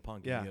fight CM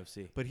Punk Yeah. in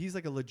UFC. But he's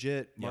like a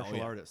legit Yeah, martial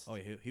yeah. artist. Oh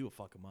yeah, he will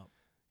fuck him up.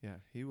 Yeah,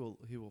 he will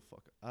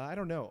fuck. I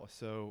don't know.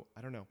 So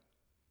I don't know.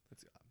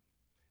 It's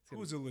gonna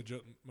Who's a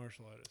legit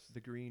martial artist? be the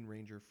Green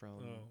Ranger from,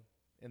 Oh,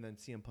 and then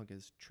CM Punk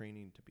is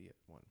training to be at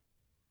one.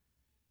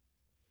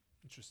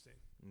 interesting.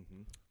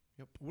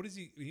 Mm-hmm. What is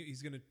he?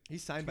 He's gonna.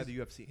 He's signed by the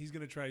UFC. He's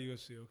gonna try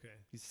UFC. Okay.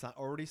 He's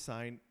already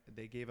signed.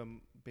 They gave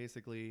him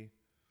basically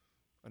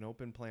an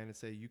open plan to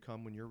say, you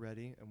come when you're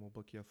ready, and we'll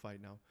book you a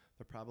fight. Now,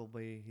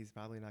 he's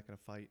probably not going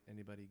to fight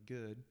anybody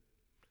good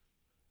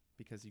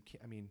because you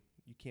can't. I mean,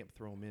 you can't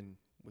throw him in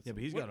with. Yeah, some-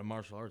 but he's What- got a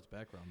martial arts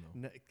background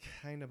though.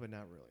 kind of, but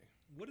not really.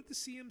 What did the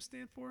CM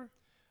stand for?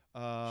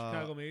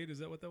 Chicago Made. Is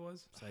that what that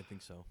was? So I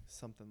think so.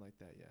 Something like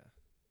that, yeah.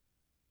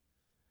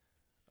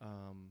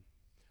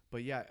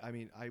 But yeah, I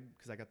mean,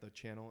 because I got the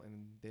channel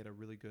and they had a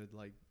really good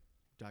like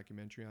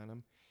documentary on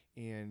him,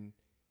 and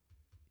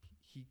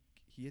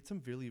he had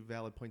some really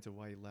valid points of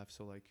why he left.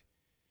 So like,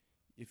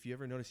 if you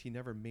ever notice, he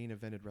never main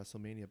evented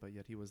WrestleMania, but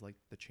yet he was like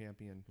the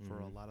champion for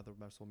a Mhm. lot of the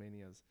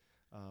WrestleManias.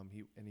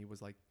 He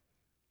was like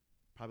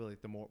probably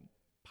like the more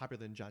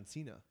popular than John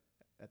Cena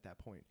at that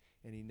point,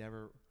 and he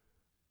never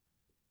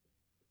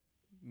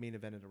main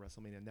evented a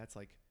WrestleMania, and that's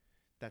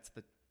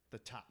the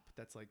top.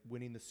 That's like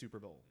winning the Super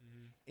Bowl.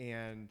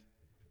 And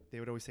they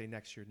would always say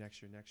next year,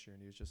 next year, next year,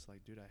 and he was just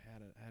like, dude, I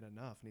had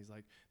enough. And he's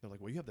like, they're like,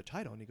 well, you have the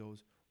title, and he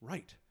goes,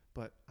 right,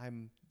 but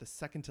I'm the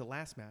second to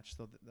last match,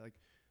 so like,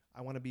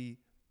 I want to be.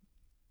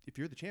 If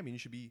you're the champion, you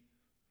should be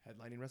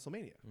headlining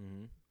WrestleMania.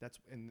 Mm-hmm.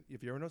 And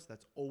if you ever notice,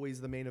 that's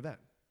always the main event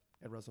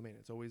at WrestleMania.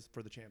 It's always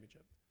for the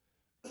championship.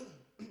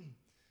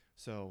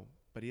 So,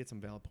 but he had some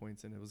valid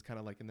points, and it was kind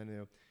of like, and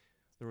then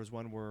there was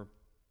one where,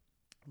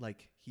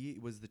 like, he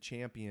was the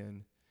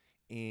champion,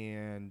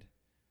 and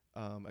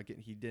again,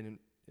 he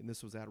didn't, and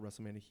this was at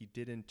WrestleMania, he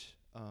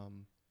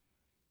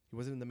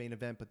wasn't in the main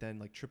event, but then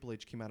like Triple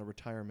H came out of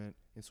retirement,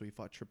 and so he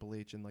fought Triple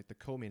H in like the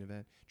co-main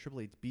event.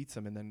 Triple H beats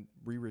him and then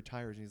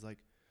retires, and he's like,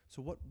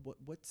 so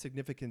what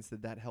significance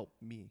did that help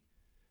me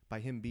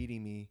by him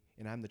beating me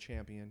and I'm the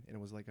champion, and it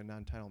was like a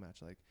non-title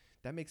match? Like,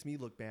 that makes me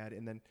look bad.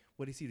 And then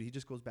what does he do? He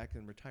just goes back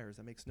and retires.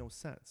 That makes no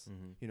sense.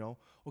 Mm-hmm. You know,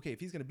 okay, if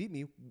he's gonna beat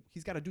me,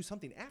 he's got to do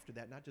something after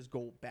that, not just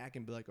go back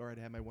and be like, all right,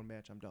 I had my one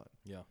match, I'm done.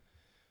 Yeah.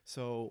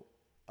 So,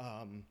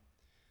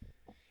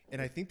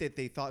 and I think that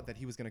they thought that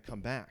he was going to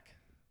come back,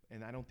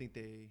 and I don't think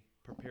they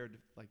prepared,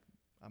 like,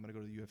 I'm going to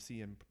go to the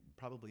UFC and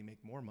probably make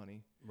more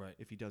money Right.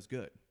 if he does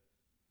good.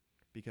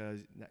 Because,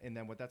 and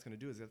then what that's going to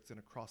do is that's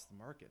going to cross the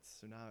markets.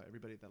 So now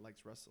everybody that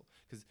likes wrestle,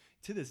 because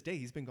to this day,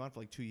 he's been gone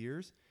for like 2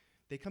 years.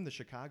 They come to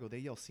Chicago, they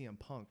yell CM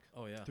Punk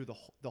Oh yeah. through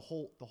the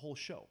whole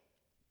show.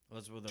 Well,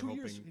 that's what they're 2 hoping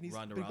years, and he's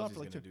Ronda been gone Rousey's for,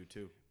 like, going to 2 do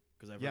too.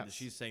 Because I've heard that Yes.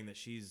 she's saying that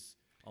she's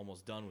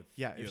almost done with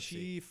Yeah,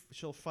 UFC. if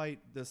she'll fight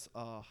this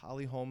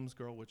Holly Holmes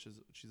girl,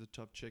 she's a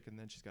tough chick, and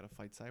then she's got to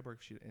fight Cyborg.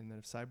 And then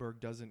if Cyborg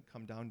doesn't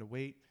come down to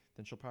weight,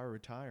 then she'll probably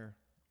retire.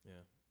 Yeah.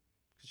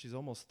 'Cause she's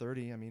almost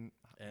 30. I mean,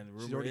 And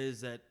she's rumor already- is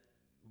that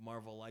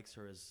Marvel likes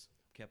her as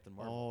Captain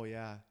Marvel. oh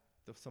yeah,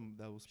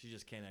 those. She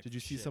just can't act. Did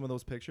you see some of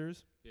those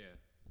pictures? Yeah.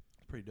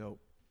 Pretty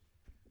dope.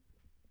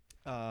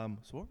 So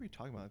what were we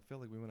talking about? I feel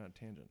like we went on a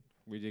tangent.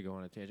 We did go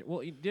on a tangent.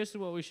 Well, this is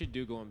what we should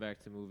do going back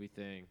to the movie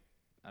thing.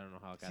 I don't know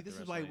how it got See, to this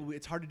is why WrestleMania.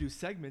 it's hard to do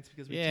segments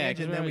because we Yeah, tangent,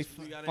 'cause and then we're we. always-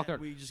 We, gotta Fuck have,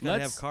 her. we just gotta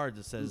have Let's- cards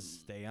that says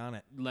 "Stay on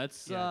it."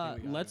 Let's Yeah, I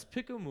think we got let's it.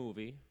 pick a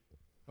movie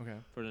Okay.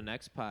 for the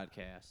next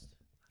podcast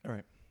All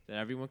right. that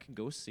everyone can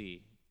go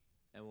see,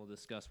 and we'll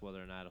discuss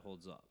whether or not it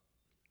holds up.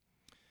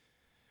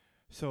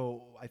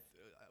 So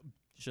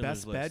Schindler's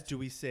best List. bet? Do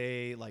we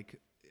say like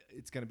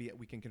it's gonna be?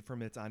 We can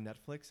confirm it's on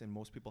Netflix, and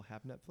most people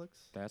have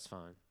Netflix. That's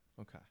fine.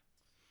 Okay.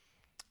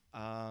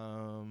 What's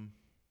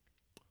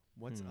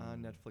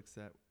on Netflix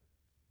that?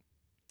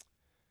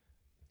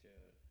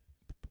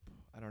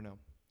 I don't know.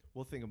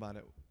 We'll think about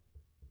it.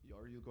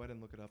 Or you go ahead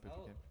and look it up if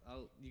you can.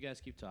 You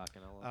guys keep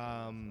talking. I'll look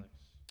on Netflix.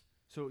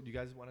 So, do you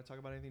guys want to talk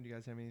about anything? Do you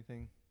guys have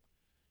anything?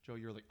 Joe,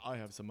 you're like, I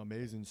have some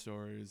amazing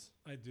stories.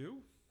 I do.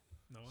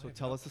 No. So I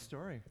tell us don't. a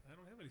story. I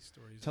don't have any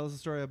stories. Tell us a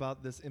story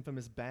about this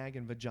infamous bag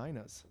and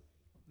vaginas.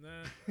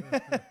 Nah.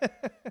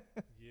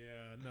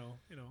 Yeah. No.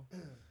 You know.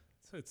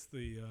 So it's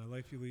the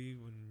life you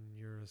lead when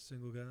you're a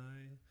single guy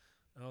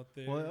out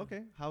there. Well,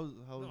 okay. How?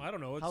 No, I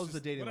don't know. It's How's just the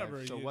dating whatever.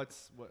 life? So You- what?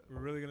 We're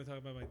really gonna talk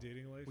about my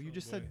dating life? Well, you Oh,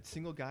 just boy. said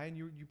single guy, and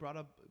you brought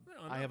up. No,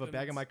 I have a nothing.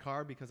 bag in my It's-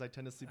 car because I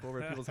tend to sleep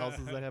over at people's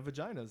houses that have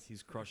vaginas.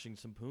 He's crushing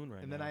some poon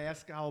right And now. then I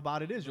ask how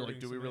about it is. You're like,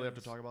 Burning do we some really have to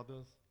ass. talk about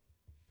this?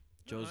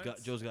 No,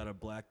 Joe's got a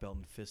black belt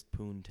in fist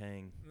poon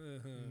tang.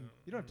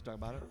 You don't have to talk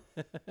about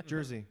it.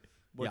 Jersey,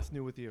 what's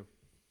new with you?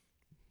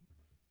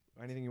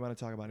 Or anything you want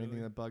to talk about? Anything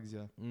Really? that bugs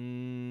you?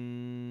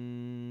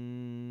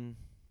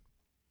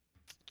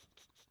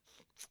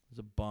 There's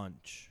a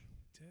bunch.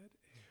 Dead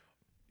air.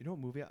 You know what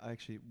movie?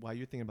 Actually, while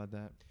you're thinking about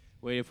that,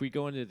 Wait, if we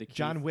go into the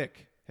John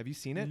Wick. Have you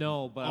seen it?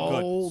 No, but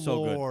Oh Good.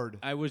 So good. Lord!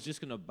 I was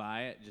just gonna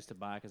buy it just to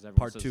buy because everyone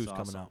Part says 2's it's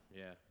coming awesome. out.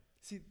 Yeah.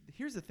 See,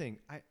 here's the thing.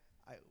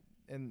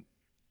 And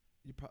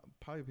you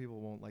probably people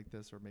won't like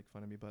this or make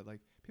fun of me, but like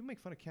people make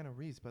fun of Keanu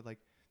Reeves, but like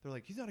they're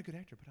like he's not a good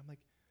actor. But I'm like,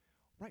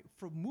 right,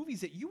 for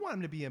movies that you want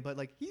him to be in, but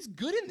like he's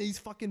good in these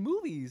fucking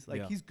movies.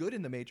 Like Yeah. he's good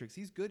in The Matrix.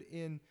 He's good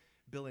in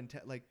Bill and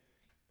Ted. Like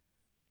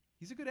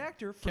he's a good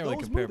actor for Can't really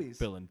those compare movies.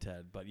 Bill and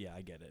Ted, but yeah,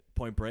 I get it.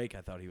 Point Break,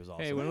 I thought he was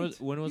awesome. Hey, when was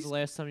He's- the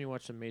last time you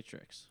watched The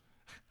Matrix?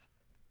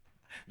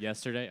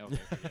 Yesterday. Okay.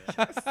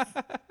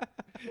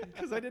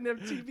 Because I didn't have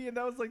TV, and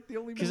that was like the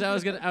only. Because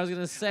movie I was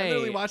gonna say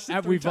literally watched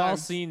it 3 we've all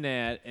times. seen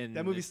that, and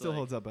That movie it's still like-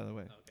 holds up, by the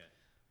way. Okay.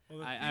 Well,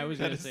 the I was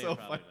That gonna is say so it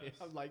probably funny.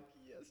 does. I'm like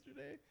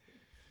yesterday.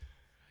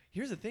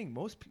 Here's the thing: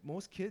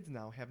 most kids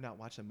now have not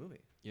watched that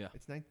movie. Yeah.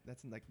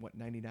 That's in like what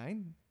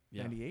 99,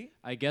 Yeah. 98.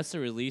 I guess the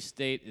release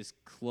date is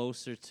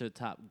closer to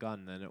Top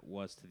Gun than it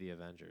was to the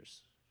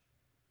Avengers.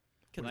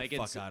 Get like the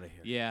it's- fuck out of here.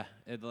 Yeah,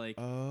 it like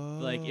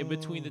in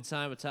between the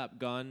time of Top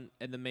Gun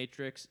and The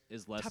Matrix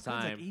is less Top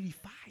Gun's time. like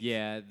 85.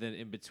 Yeah, than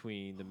in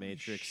between The Holy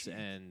Matrix shit.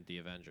 and the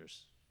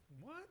Avengers.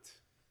 What?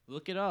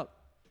 Look it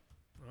up.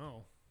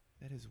 Oh.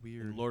 That is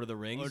weird. Lord of the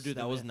Rings, Or do the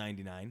that was math.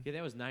 99. Yeah,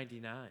 that was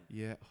 99.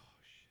 Yeah.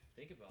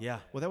 Think about Yeah.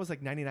 that. Well, that was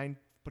like 99,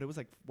 but it was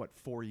like what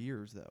 4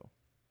 years though,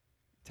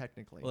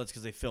 technically. Well, that's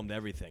because they filmed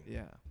everything.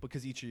 yeah,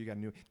 because each year you got a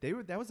new.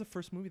 That was the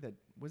first movie that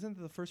wasn't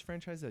the first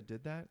franchise that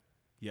did that,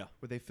 Yeah.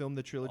 where they filmed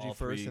the trilogy All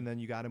first, three. and then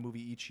you got a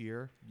movie each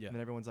year. Yeah. And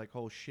then everyone's like,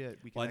 "Oh shit,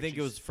 we can." Well, I think it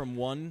actually was from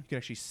one. you can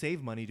actually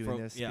save money doing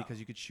From- this yeah. because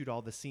you could shoot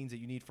all the scenes that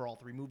you need for all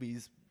 3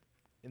 movies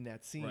in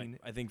that scene. Right.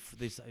 I think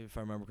if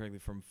I remember correctly,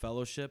 from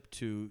Fellowship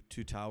to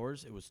Two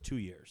Towers, it was 2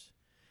 years,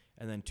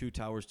 and then Two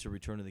Towers to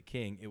Return of the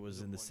King, it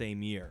was in the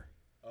same year.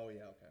 Oh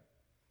yeah, okay.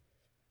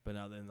 But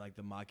now then, like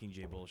the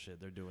Mockingjay bullshit,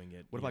 they're doing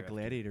it. What year about after-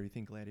 Gladiator? You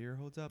think Gladiator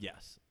holds up?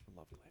 Yes, I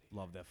love Gladiator.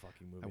 love that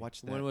fucking movie. I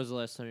watched that When was the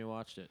last time you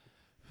watched it?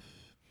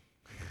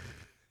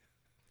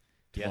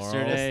 Tomorrow.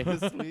 Yesterday.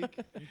 this week.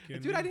 You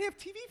kidding Dude, I me? didn't have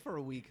TV for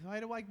a week. I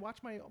had to like watch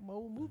my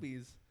old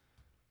movies.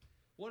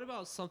 What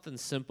about something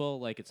simple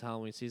like it's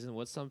Halloween season?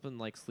 What's something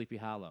like Sleepy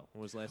Hollow?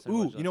 When was the last time?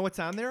 Ooh, you know what's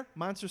on there?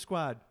 Monster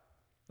Squad.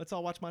 Let's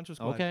all watch Monster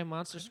Squad. Okay,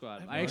 Monster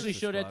Squad. I've I actually Monster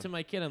showed that Squad. to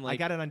my kid. I'm I like,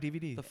 got it on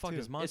DVD. The fuck too.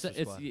 is Monster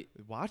it's Squad?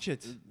 Watch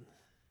it.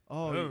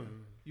 Oh, Oh.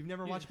 you've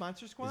never watched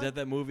Monster Squad? Is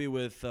that movie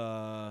with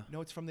No,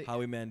 it's from the.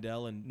 Howie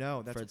Mandel and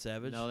No, that's Fred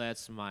Savage? no,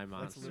 that's my That's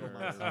monster. Little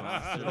Monsters.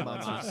 Monster. Little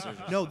Monsters.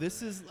 Monsters. No,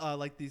 this is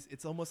like these.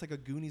 It's almost like a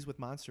Goonies with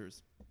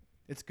monsters.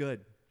 It's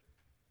good.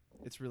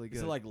 It's really good.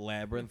 Is it like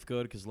Labyrinth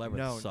good? Because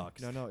Labyrinth no,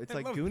 sucks. No, it's I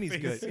like love Goonies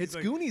faces. good. It's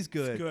Like, Goonies It's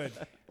good. good.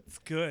 It's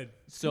good.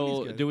 So,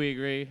 Goonies good. do we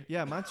agree?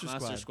 Yeah, Monster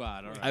Monster Squad.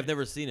 Squad. All right. I've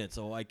never seen it,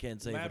 so I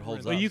can't say if it holds Labyrinth.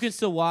 up. But you can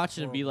still watch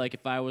it and be Horrible. like,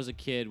 if I was a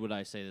kid, would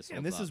I say this?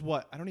 And this is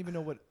what I don't even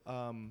know what.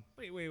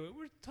 Wait. We're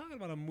talking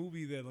about a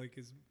movie that like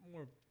is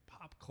more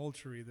pop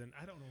culture-y than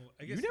I don't know.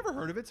 I guess You never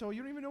heard of it, so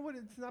you don't even know what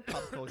it's not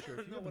pop culture.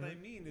 If you No, haven't what I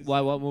heard- mean is.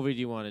 Why? What movie do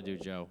you want to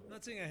do, Joe? I'm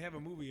not saying I have a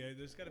movie.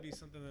 There's got to be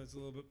something that's a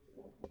little bit,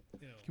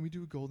 you know. Can we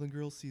do Golden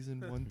Girls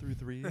season 1 through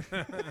 3?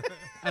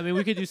 I mean,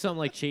 we could do something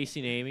like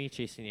Chasing Amy.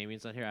 Chasing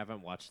Amy's on here. I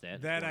haven't watched that.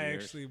 in That 20 I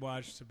years. actually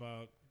watched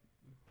about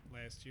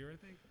last year, I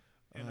think,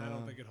 and I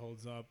don't think it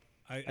holds up.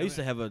 I used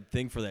to have a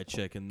thing for that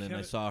chick, and then I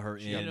Kevin- saw her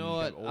in. You know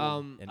what?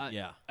 And I,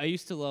 yeah, I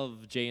used to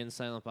love Jay and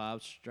Silent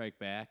Bob Strike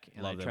Back,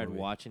 and Love I that tried movie.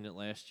 watching it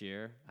last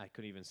year. I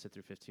couldn't even sit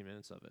through 15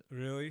 minutes of it.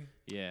 Really.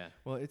 Yeah.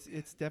 Well,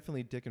 it's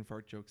definitely dick and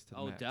fart jokes to the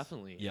Oh, max.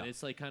 definitely. Yeah. And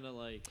it's like kind of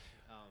like,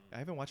 I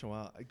haven't watched in a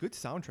while. A good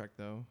soundtrack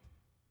though.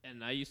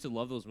 and I used to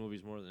love those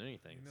movies more than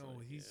anything. You so, know,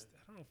 like, he's. I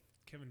don't know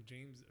if Kevin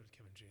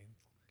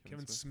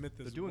Kevin Smith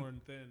is dude.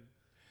 worn thin.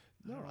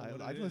 No, don't know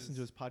what I it listen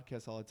to is. his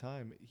podcast all the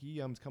time.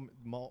 He come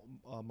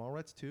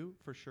Mallrats 2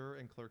 for sure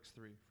and Clerks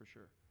 3 for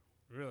sure.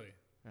 Really.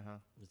 Uh-huh.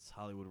 it's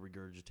Hollywood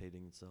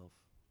regurgitating itself.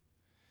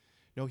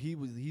 No, he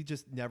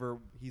just never.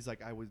 He's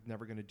like I was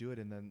never gonna do it,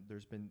 and then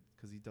there's been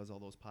because he does all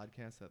those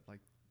podcasts that like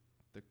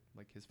the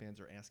like his fans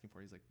are asking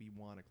for. He's like, we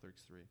want a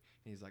Clerks 3, and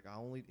he's like,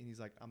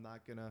 I'm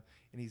not gonna,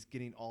 and he's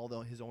getting all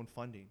his own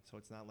funding, so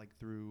it's not like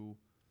through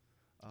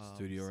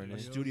Studio or a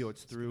anything? studio.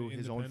 It's It's through kinda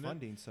his own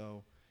independent? funding.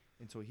 So,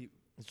 and so he.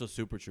 It's what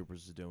Super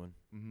Troopers is doing.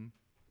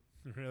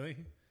 Mm-hmm. Really?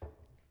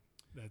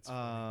 That's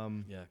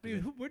funny. Yeah. I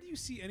mean, where do you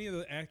see any of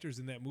the actors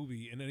in that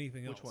movie and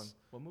anything else? Which one?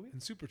 What movie? In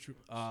Super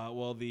Troopers.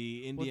 Well,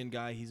 the Indian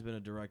guy, he's been a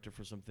director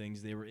for some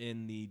things. They were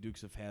in the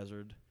Dukes of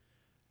Hazzard.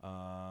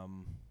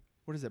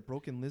 What is it?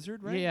 Broken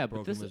Lizard, right? Yeah, but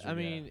Broken this, Lizard, I yeah.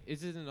 mean,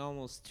 isn't it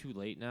almost too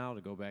late now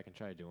to go back and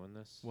try doing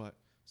this? What?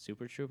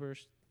 Super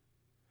Troopers?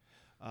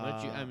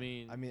 Don't you- I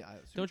mean, Super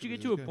Don't you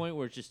get Troopers to is a good. point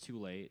where it's just too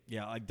late?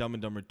 Yeah, like Dumb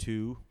and Dumber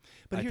 2.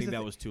 But I here's think the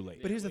that thi- was too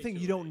late. But here's the way thing: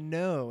 too you don't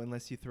know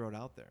unless you throw it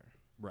out there.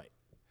 Right.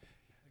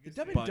 The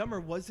Dumb and But-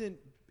 Dumber wasn't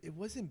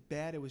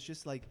bad. It was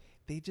just like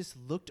they just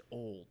looked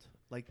old.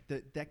 Like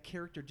that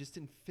character just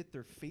didn't fit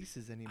their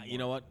faces anymore. You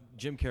know what?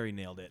 Jim Carrey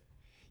nailed it.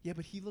 Yeah,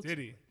 but he looks. Did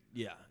he?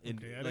 Yeah.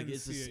 Okay, I like didn't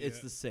it's see it it's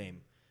yet. the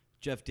same.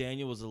 Jeff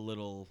Daniel was a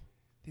little.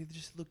 They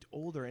just looked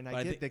older, and But I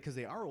I get think- that because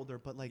they are older.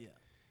 But like, Yeah.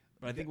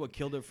 But I think what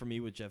killed it for me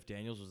with Jeff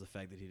Daniels was the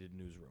fact that he did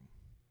Newsroom.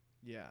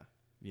 yeah,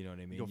 You know what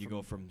I mean? go You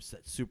go from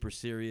super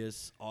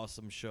serious,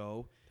 awesome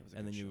show, that was a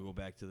and good then you show. go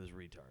back to this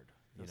retard.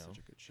 That You was know? such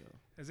a good show.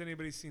 Has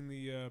anybody seen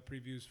the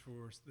previews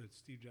for the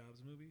Steve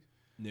Jobs movie?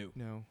 New.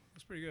 No,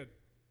 It's pretty good.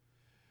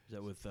 Is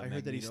that with I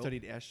heard that he Magneto?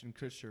 studied Ashton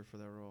Kutcher for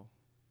that role.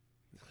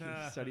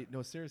 He studied.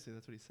 No, seriously,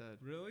 that's what he said.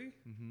 Really?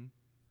 Mm-hmm.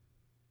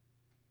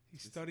 He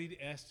studied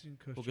Ashton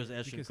Kutcher. Well, because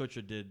Ashton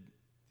Kutcher did,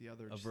 The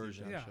other A Steve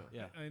version. Jobs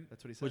Yeah, show. Yeah.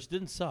 That's what he said. which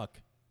didn't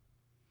suck.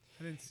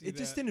 I didn't see It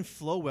just that. didn't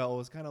flow well. It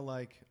was kind of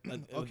like, it was-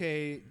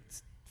 okay,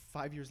 it's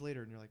 5 years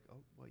later, and you're like, oh,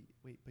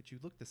 wait, but you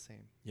look the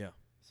same. Yeah.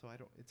 So I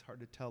don't. It's hard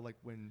to tell. Like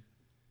when,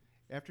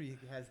 after he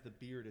has the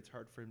beard, it's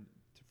hard for him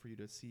for you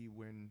to see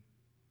when,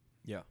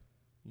 Yeah.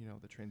 you know,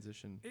 the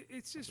transition.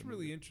 It's just the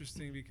really movie.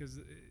 interesting because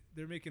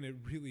they're making it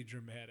really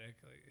dramatic,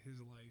 like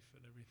his life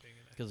and everything.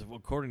 And Because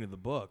according to the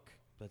book,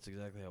 that's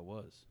exactly how it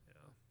was.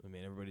 yeah. I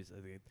mean, everybody's. I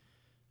think,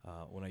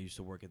 when I used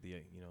to work at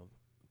the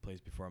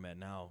place before I'm at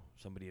now,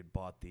 somebody had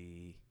bought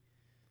the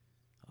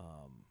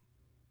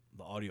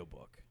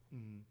audiobook,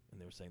 Mm. and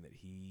they were saying that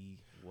he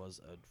was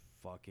a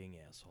fucking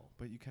asshole.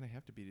 But you kind of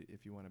have to be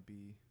if you want to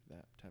be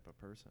that type of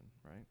person,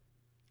 right?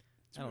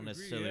 I don't agree,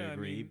 necessarily yeah, I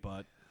agree, mean,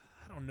 but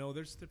I don't know.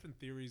 There's different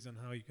theories on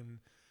how you can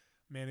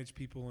manage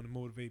people and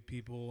motivate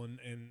people,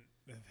 and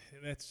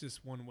that's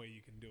just one way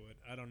you can do it.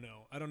 I don't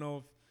know. I don't know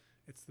if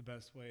it's the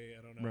best way.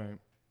 I don't know. Right.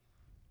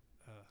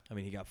 I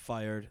mean, he got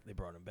fired. They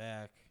brought him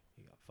back.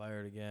 He got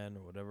fired again,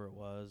 or whatever it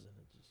was, and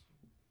it just.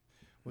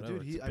 Well, whatever.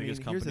 dude, It's the I mean,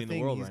 biggest here's company the in the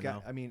thing. world He's right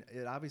got. now. I mean,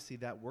 it obviously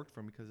that worked for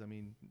him because I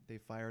mean, they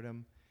fired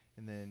him,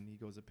 and then he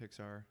goes to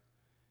Pixar,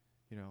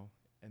 you know,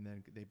 and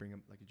then they bring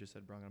him, like you just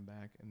said, brought him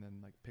back, and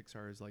then like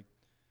Pixar is like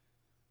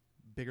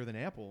bigger than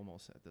Apple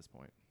almost at this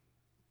point.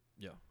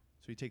 Yeah.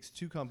 So he takes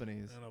two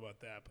companies. I don't know about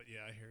that, but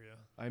yeah, I hear you.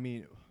 I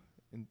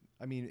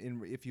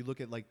mean, if you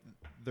look at like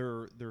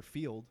their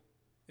field,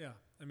 Yeah,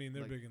 I mean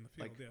they're Like- big in the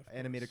field. like yeah, of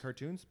animated course.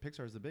 cartoons,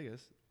 Pixar's the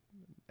biggest.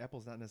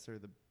 Apple's not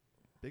necessarily the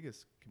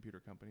biggest computer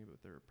company,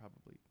 but they're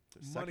probably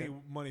Money,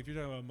 second. money. If you're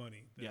talking about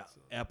money, Yeah. that's,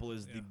 Apple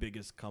is yeah. the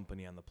biggest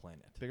company on the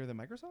planet. Bigger than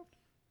Microsoft?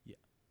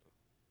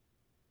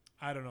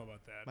 I don't know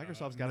about that.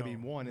 Microsoft's got to be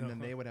no, one, and no. then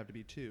they would have to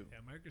be two. Yeah,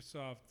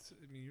 Microsoft.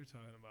 I mean, you're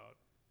talking about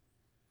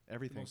the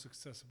Everything. most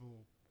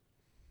accessible.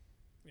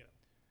 You know,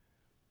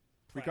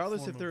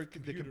 Regardless if platform they're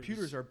of the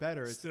computers are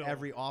better, it's still.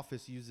 every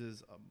office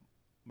uses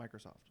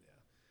Microsoft.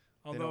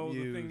 They don't Although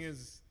the thing use-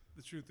 is,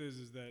 the truth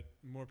is that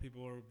more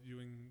people are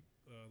viewing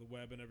the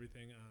web and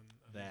everything on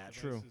these That.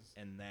 True. devices.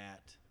 And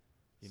that,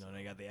 and then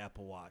you got the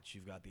Apple Watch,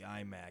 you've got the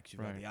iMacs,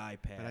 you've Right. got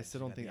the iPad. But I still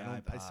don't think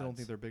I still don't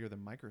think they're bigger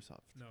than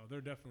Microsoft. No,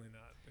 they're definitely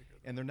not bigger.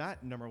 And they're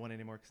not number one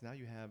anymore because now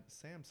you have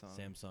Samsung.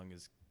 Samsung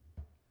is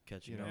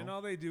catching You know? up. And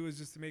all they do is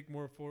just to make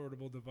more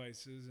affordable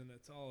devices, and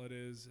that's all it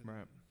is. And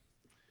Right.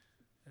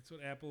 That's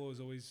what Apple is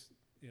always.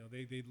 You know,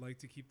 they'd like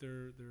to keep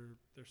their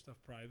stuff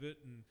private,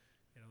 and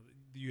you know,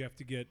 you have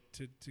to get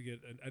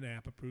get an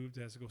app approved.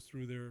 It has to go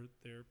through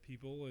their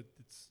people.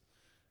 It's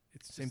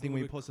Same just thing a when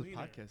you little post a bit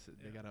cleaner. podcast.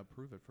 They Yeah. got to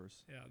approve it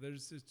first. Yeah,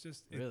 it's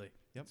just Really?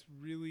 Yep. It's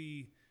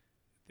really,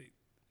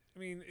 I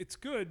mean, it's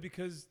good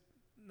because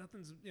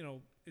nothing's, you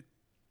know,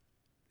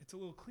 it's a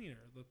little cleaner.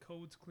 The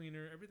code's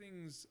cleaner.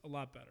 Everything's a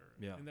lot better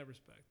Yeah. in that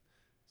respect.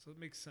 So it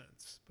makes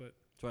sense. But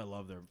That's why I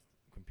love their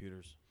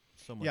computers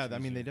so much. Yeah, I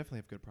mean they easier. definitely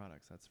have good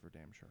products. That's for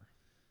damn sure.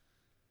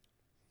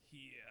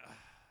 yeah,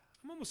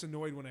 I'm almost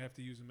annoyed when I have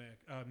to use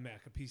a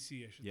a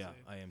PC, I should Yeah, say.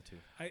 I am too.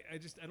 I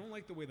don't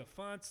like the way the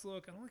fonts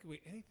look. I don't like the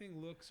way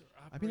anything looks or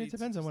operates. I mean, it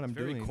depends on what I'm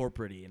Very doing.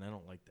 corporate-y, and I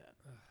don't like that.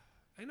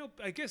 I know.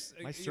 I guess My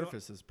you know,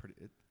 Surface is pretty.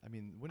 I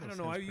mean, I Windows. don't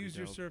know. I 10's pretty use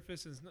your dope.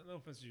 Surface, and it's no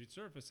offense to your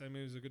Surface. I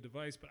mean, it was a good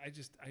device, but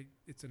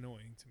it's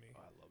annoying to me. Oh,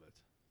 I love it.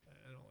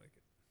 I don't like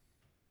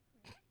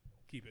it.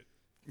 Keep it.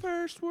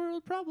 First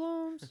world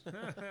problems.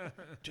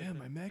 Damn,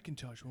 my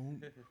Macintosh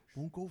won't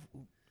go.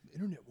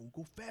 Internet won't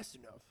go fast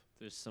enough.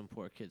 There's some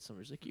poor kid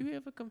somewhere's like, you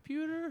have a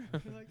computer?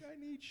 You're like, I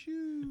need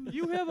shoes.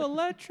 You have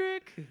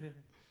electric?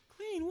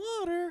 Clean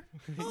water.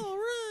 All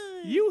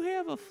right. You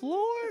have a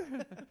floor?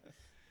 And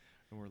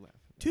we're laughing.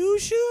 2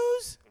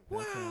 shoes?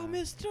 That's Wow, right.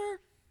 mister.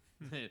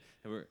 And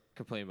we're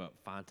complaining about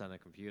font on a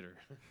computer.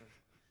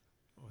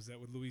 What was that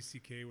with Louis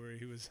C.K. where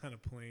he was on a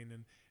plane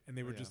and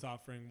they were Yeah. just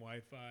offering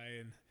Wi-Fi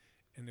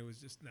and it was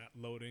just not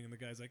loading and the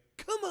guy's like,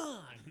 "Come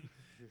on!"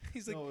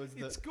 He's like, No, it was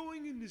 "It's the-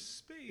 going into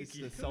space." It's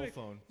the Come cell back.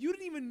 phone. You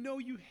didn't even know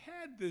you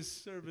had this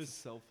It's service.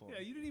 a cell phone. Yeah,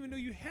 you didn't even know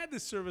you had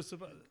this service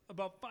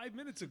about 5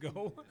 minutes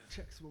ago.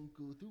 Checks won't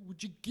go through.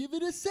 Would you give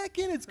it a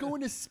second? It's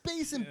going to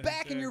space and Yeah,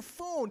 back in exactly. your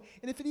phone.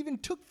 And if it even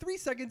took 3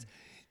 seconds,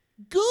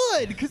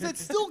 good, because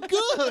it's still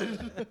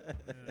good.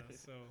 Yeah,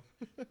 so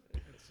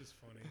it's just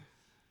funny.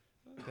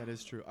 That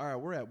is true. All right,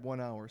 we're at 1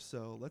 hour,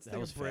 so let's That take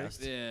was a break.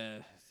 fast. Yeah.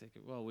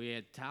 Well, we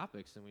had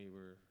topics and we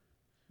were.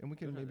 And we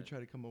can Good on maybe it. try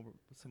to come over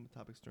with some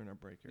topics during our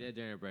break here. Yeah,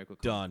 during our break. We'll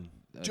Done.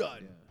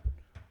 Done.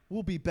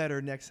 We'll be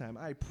better next time,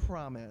 I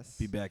promise.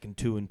 Be back in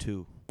 2 and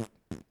 2.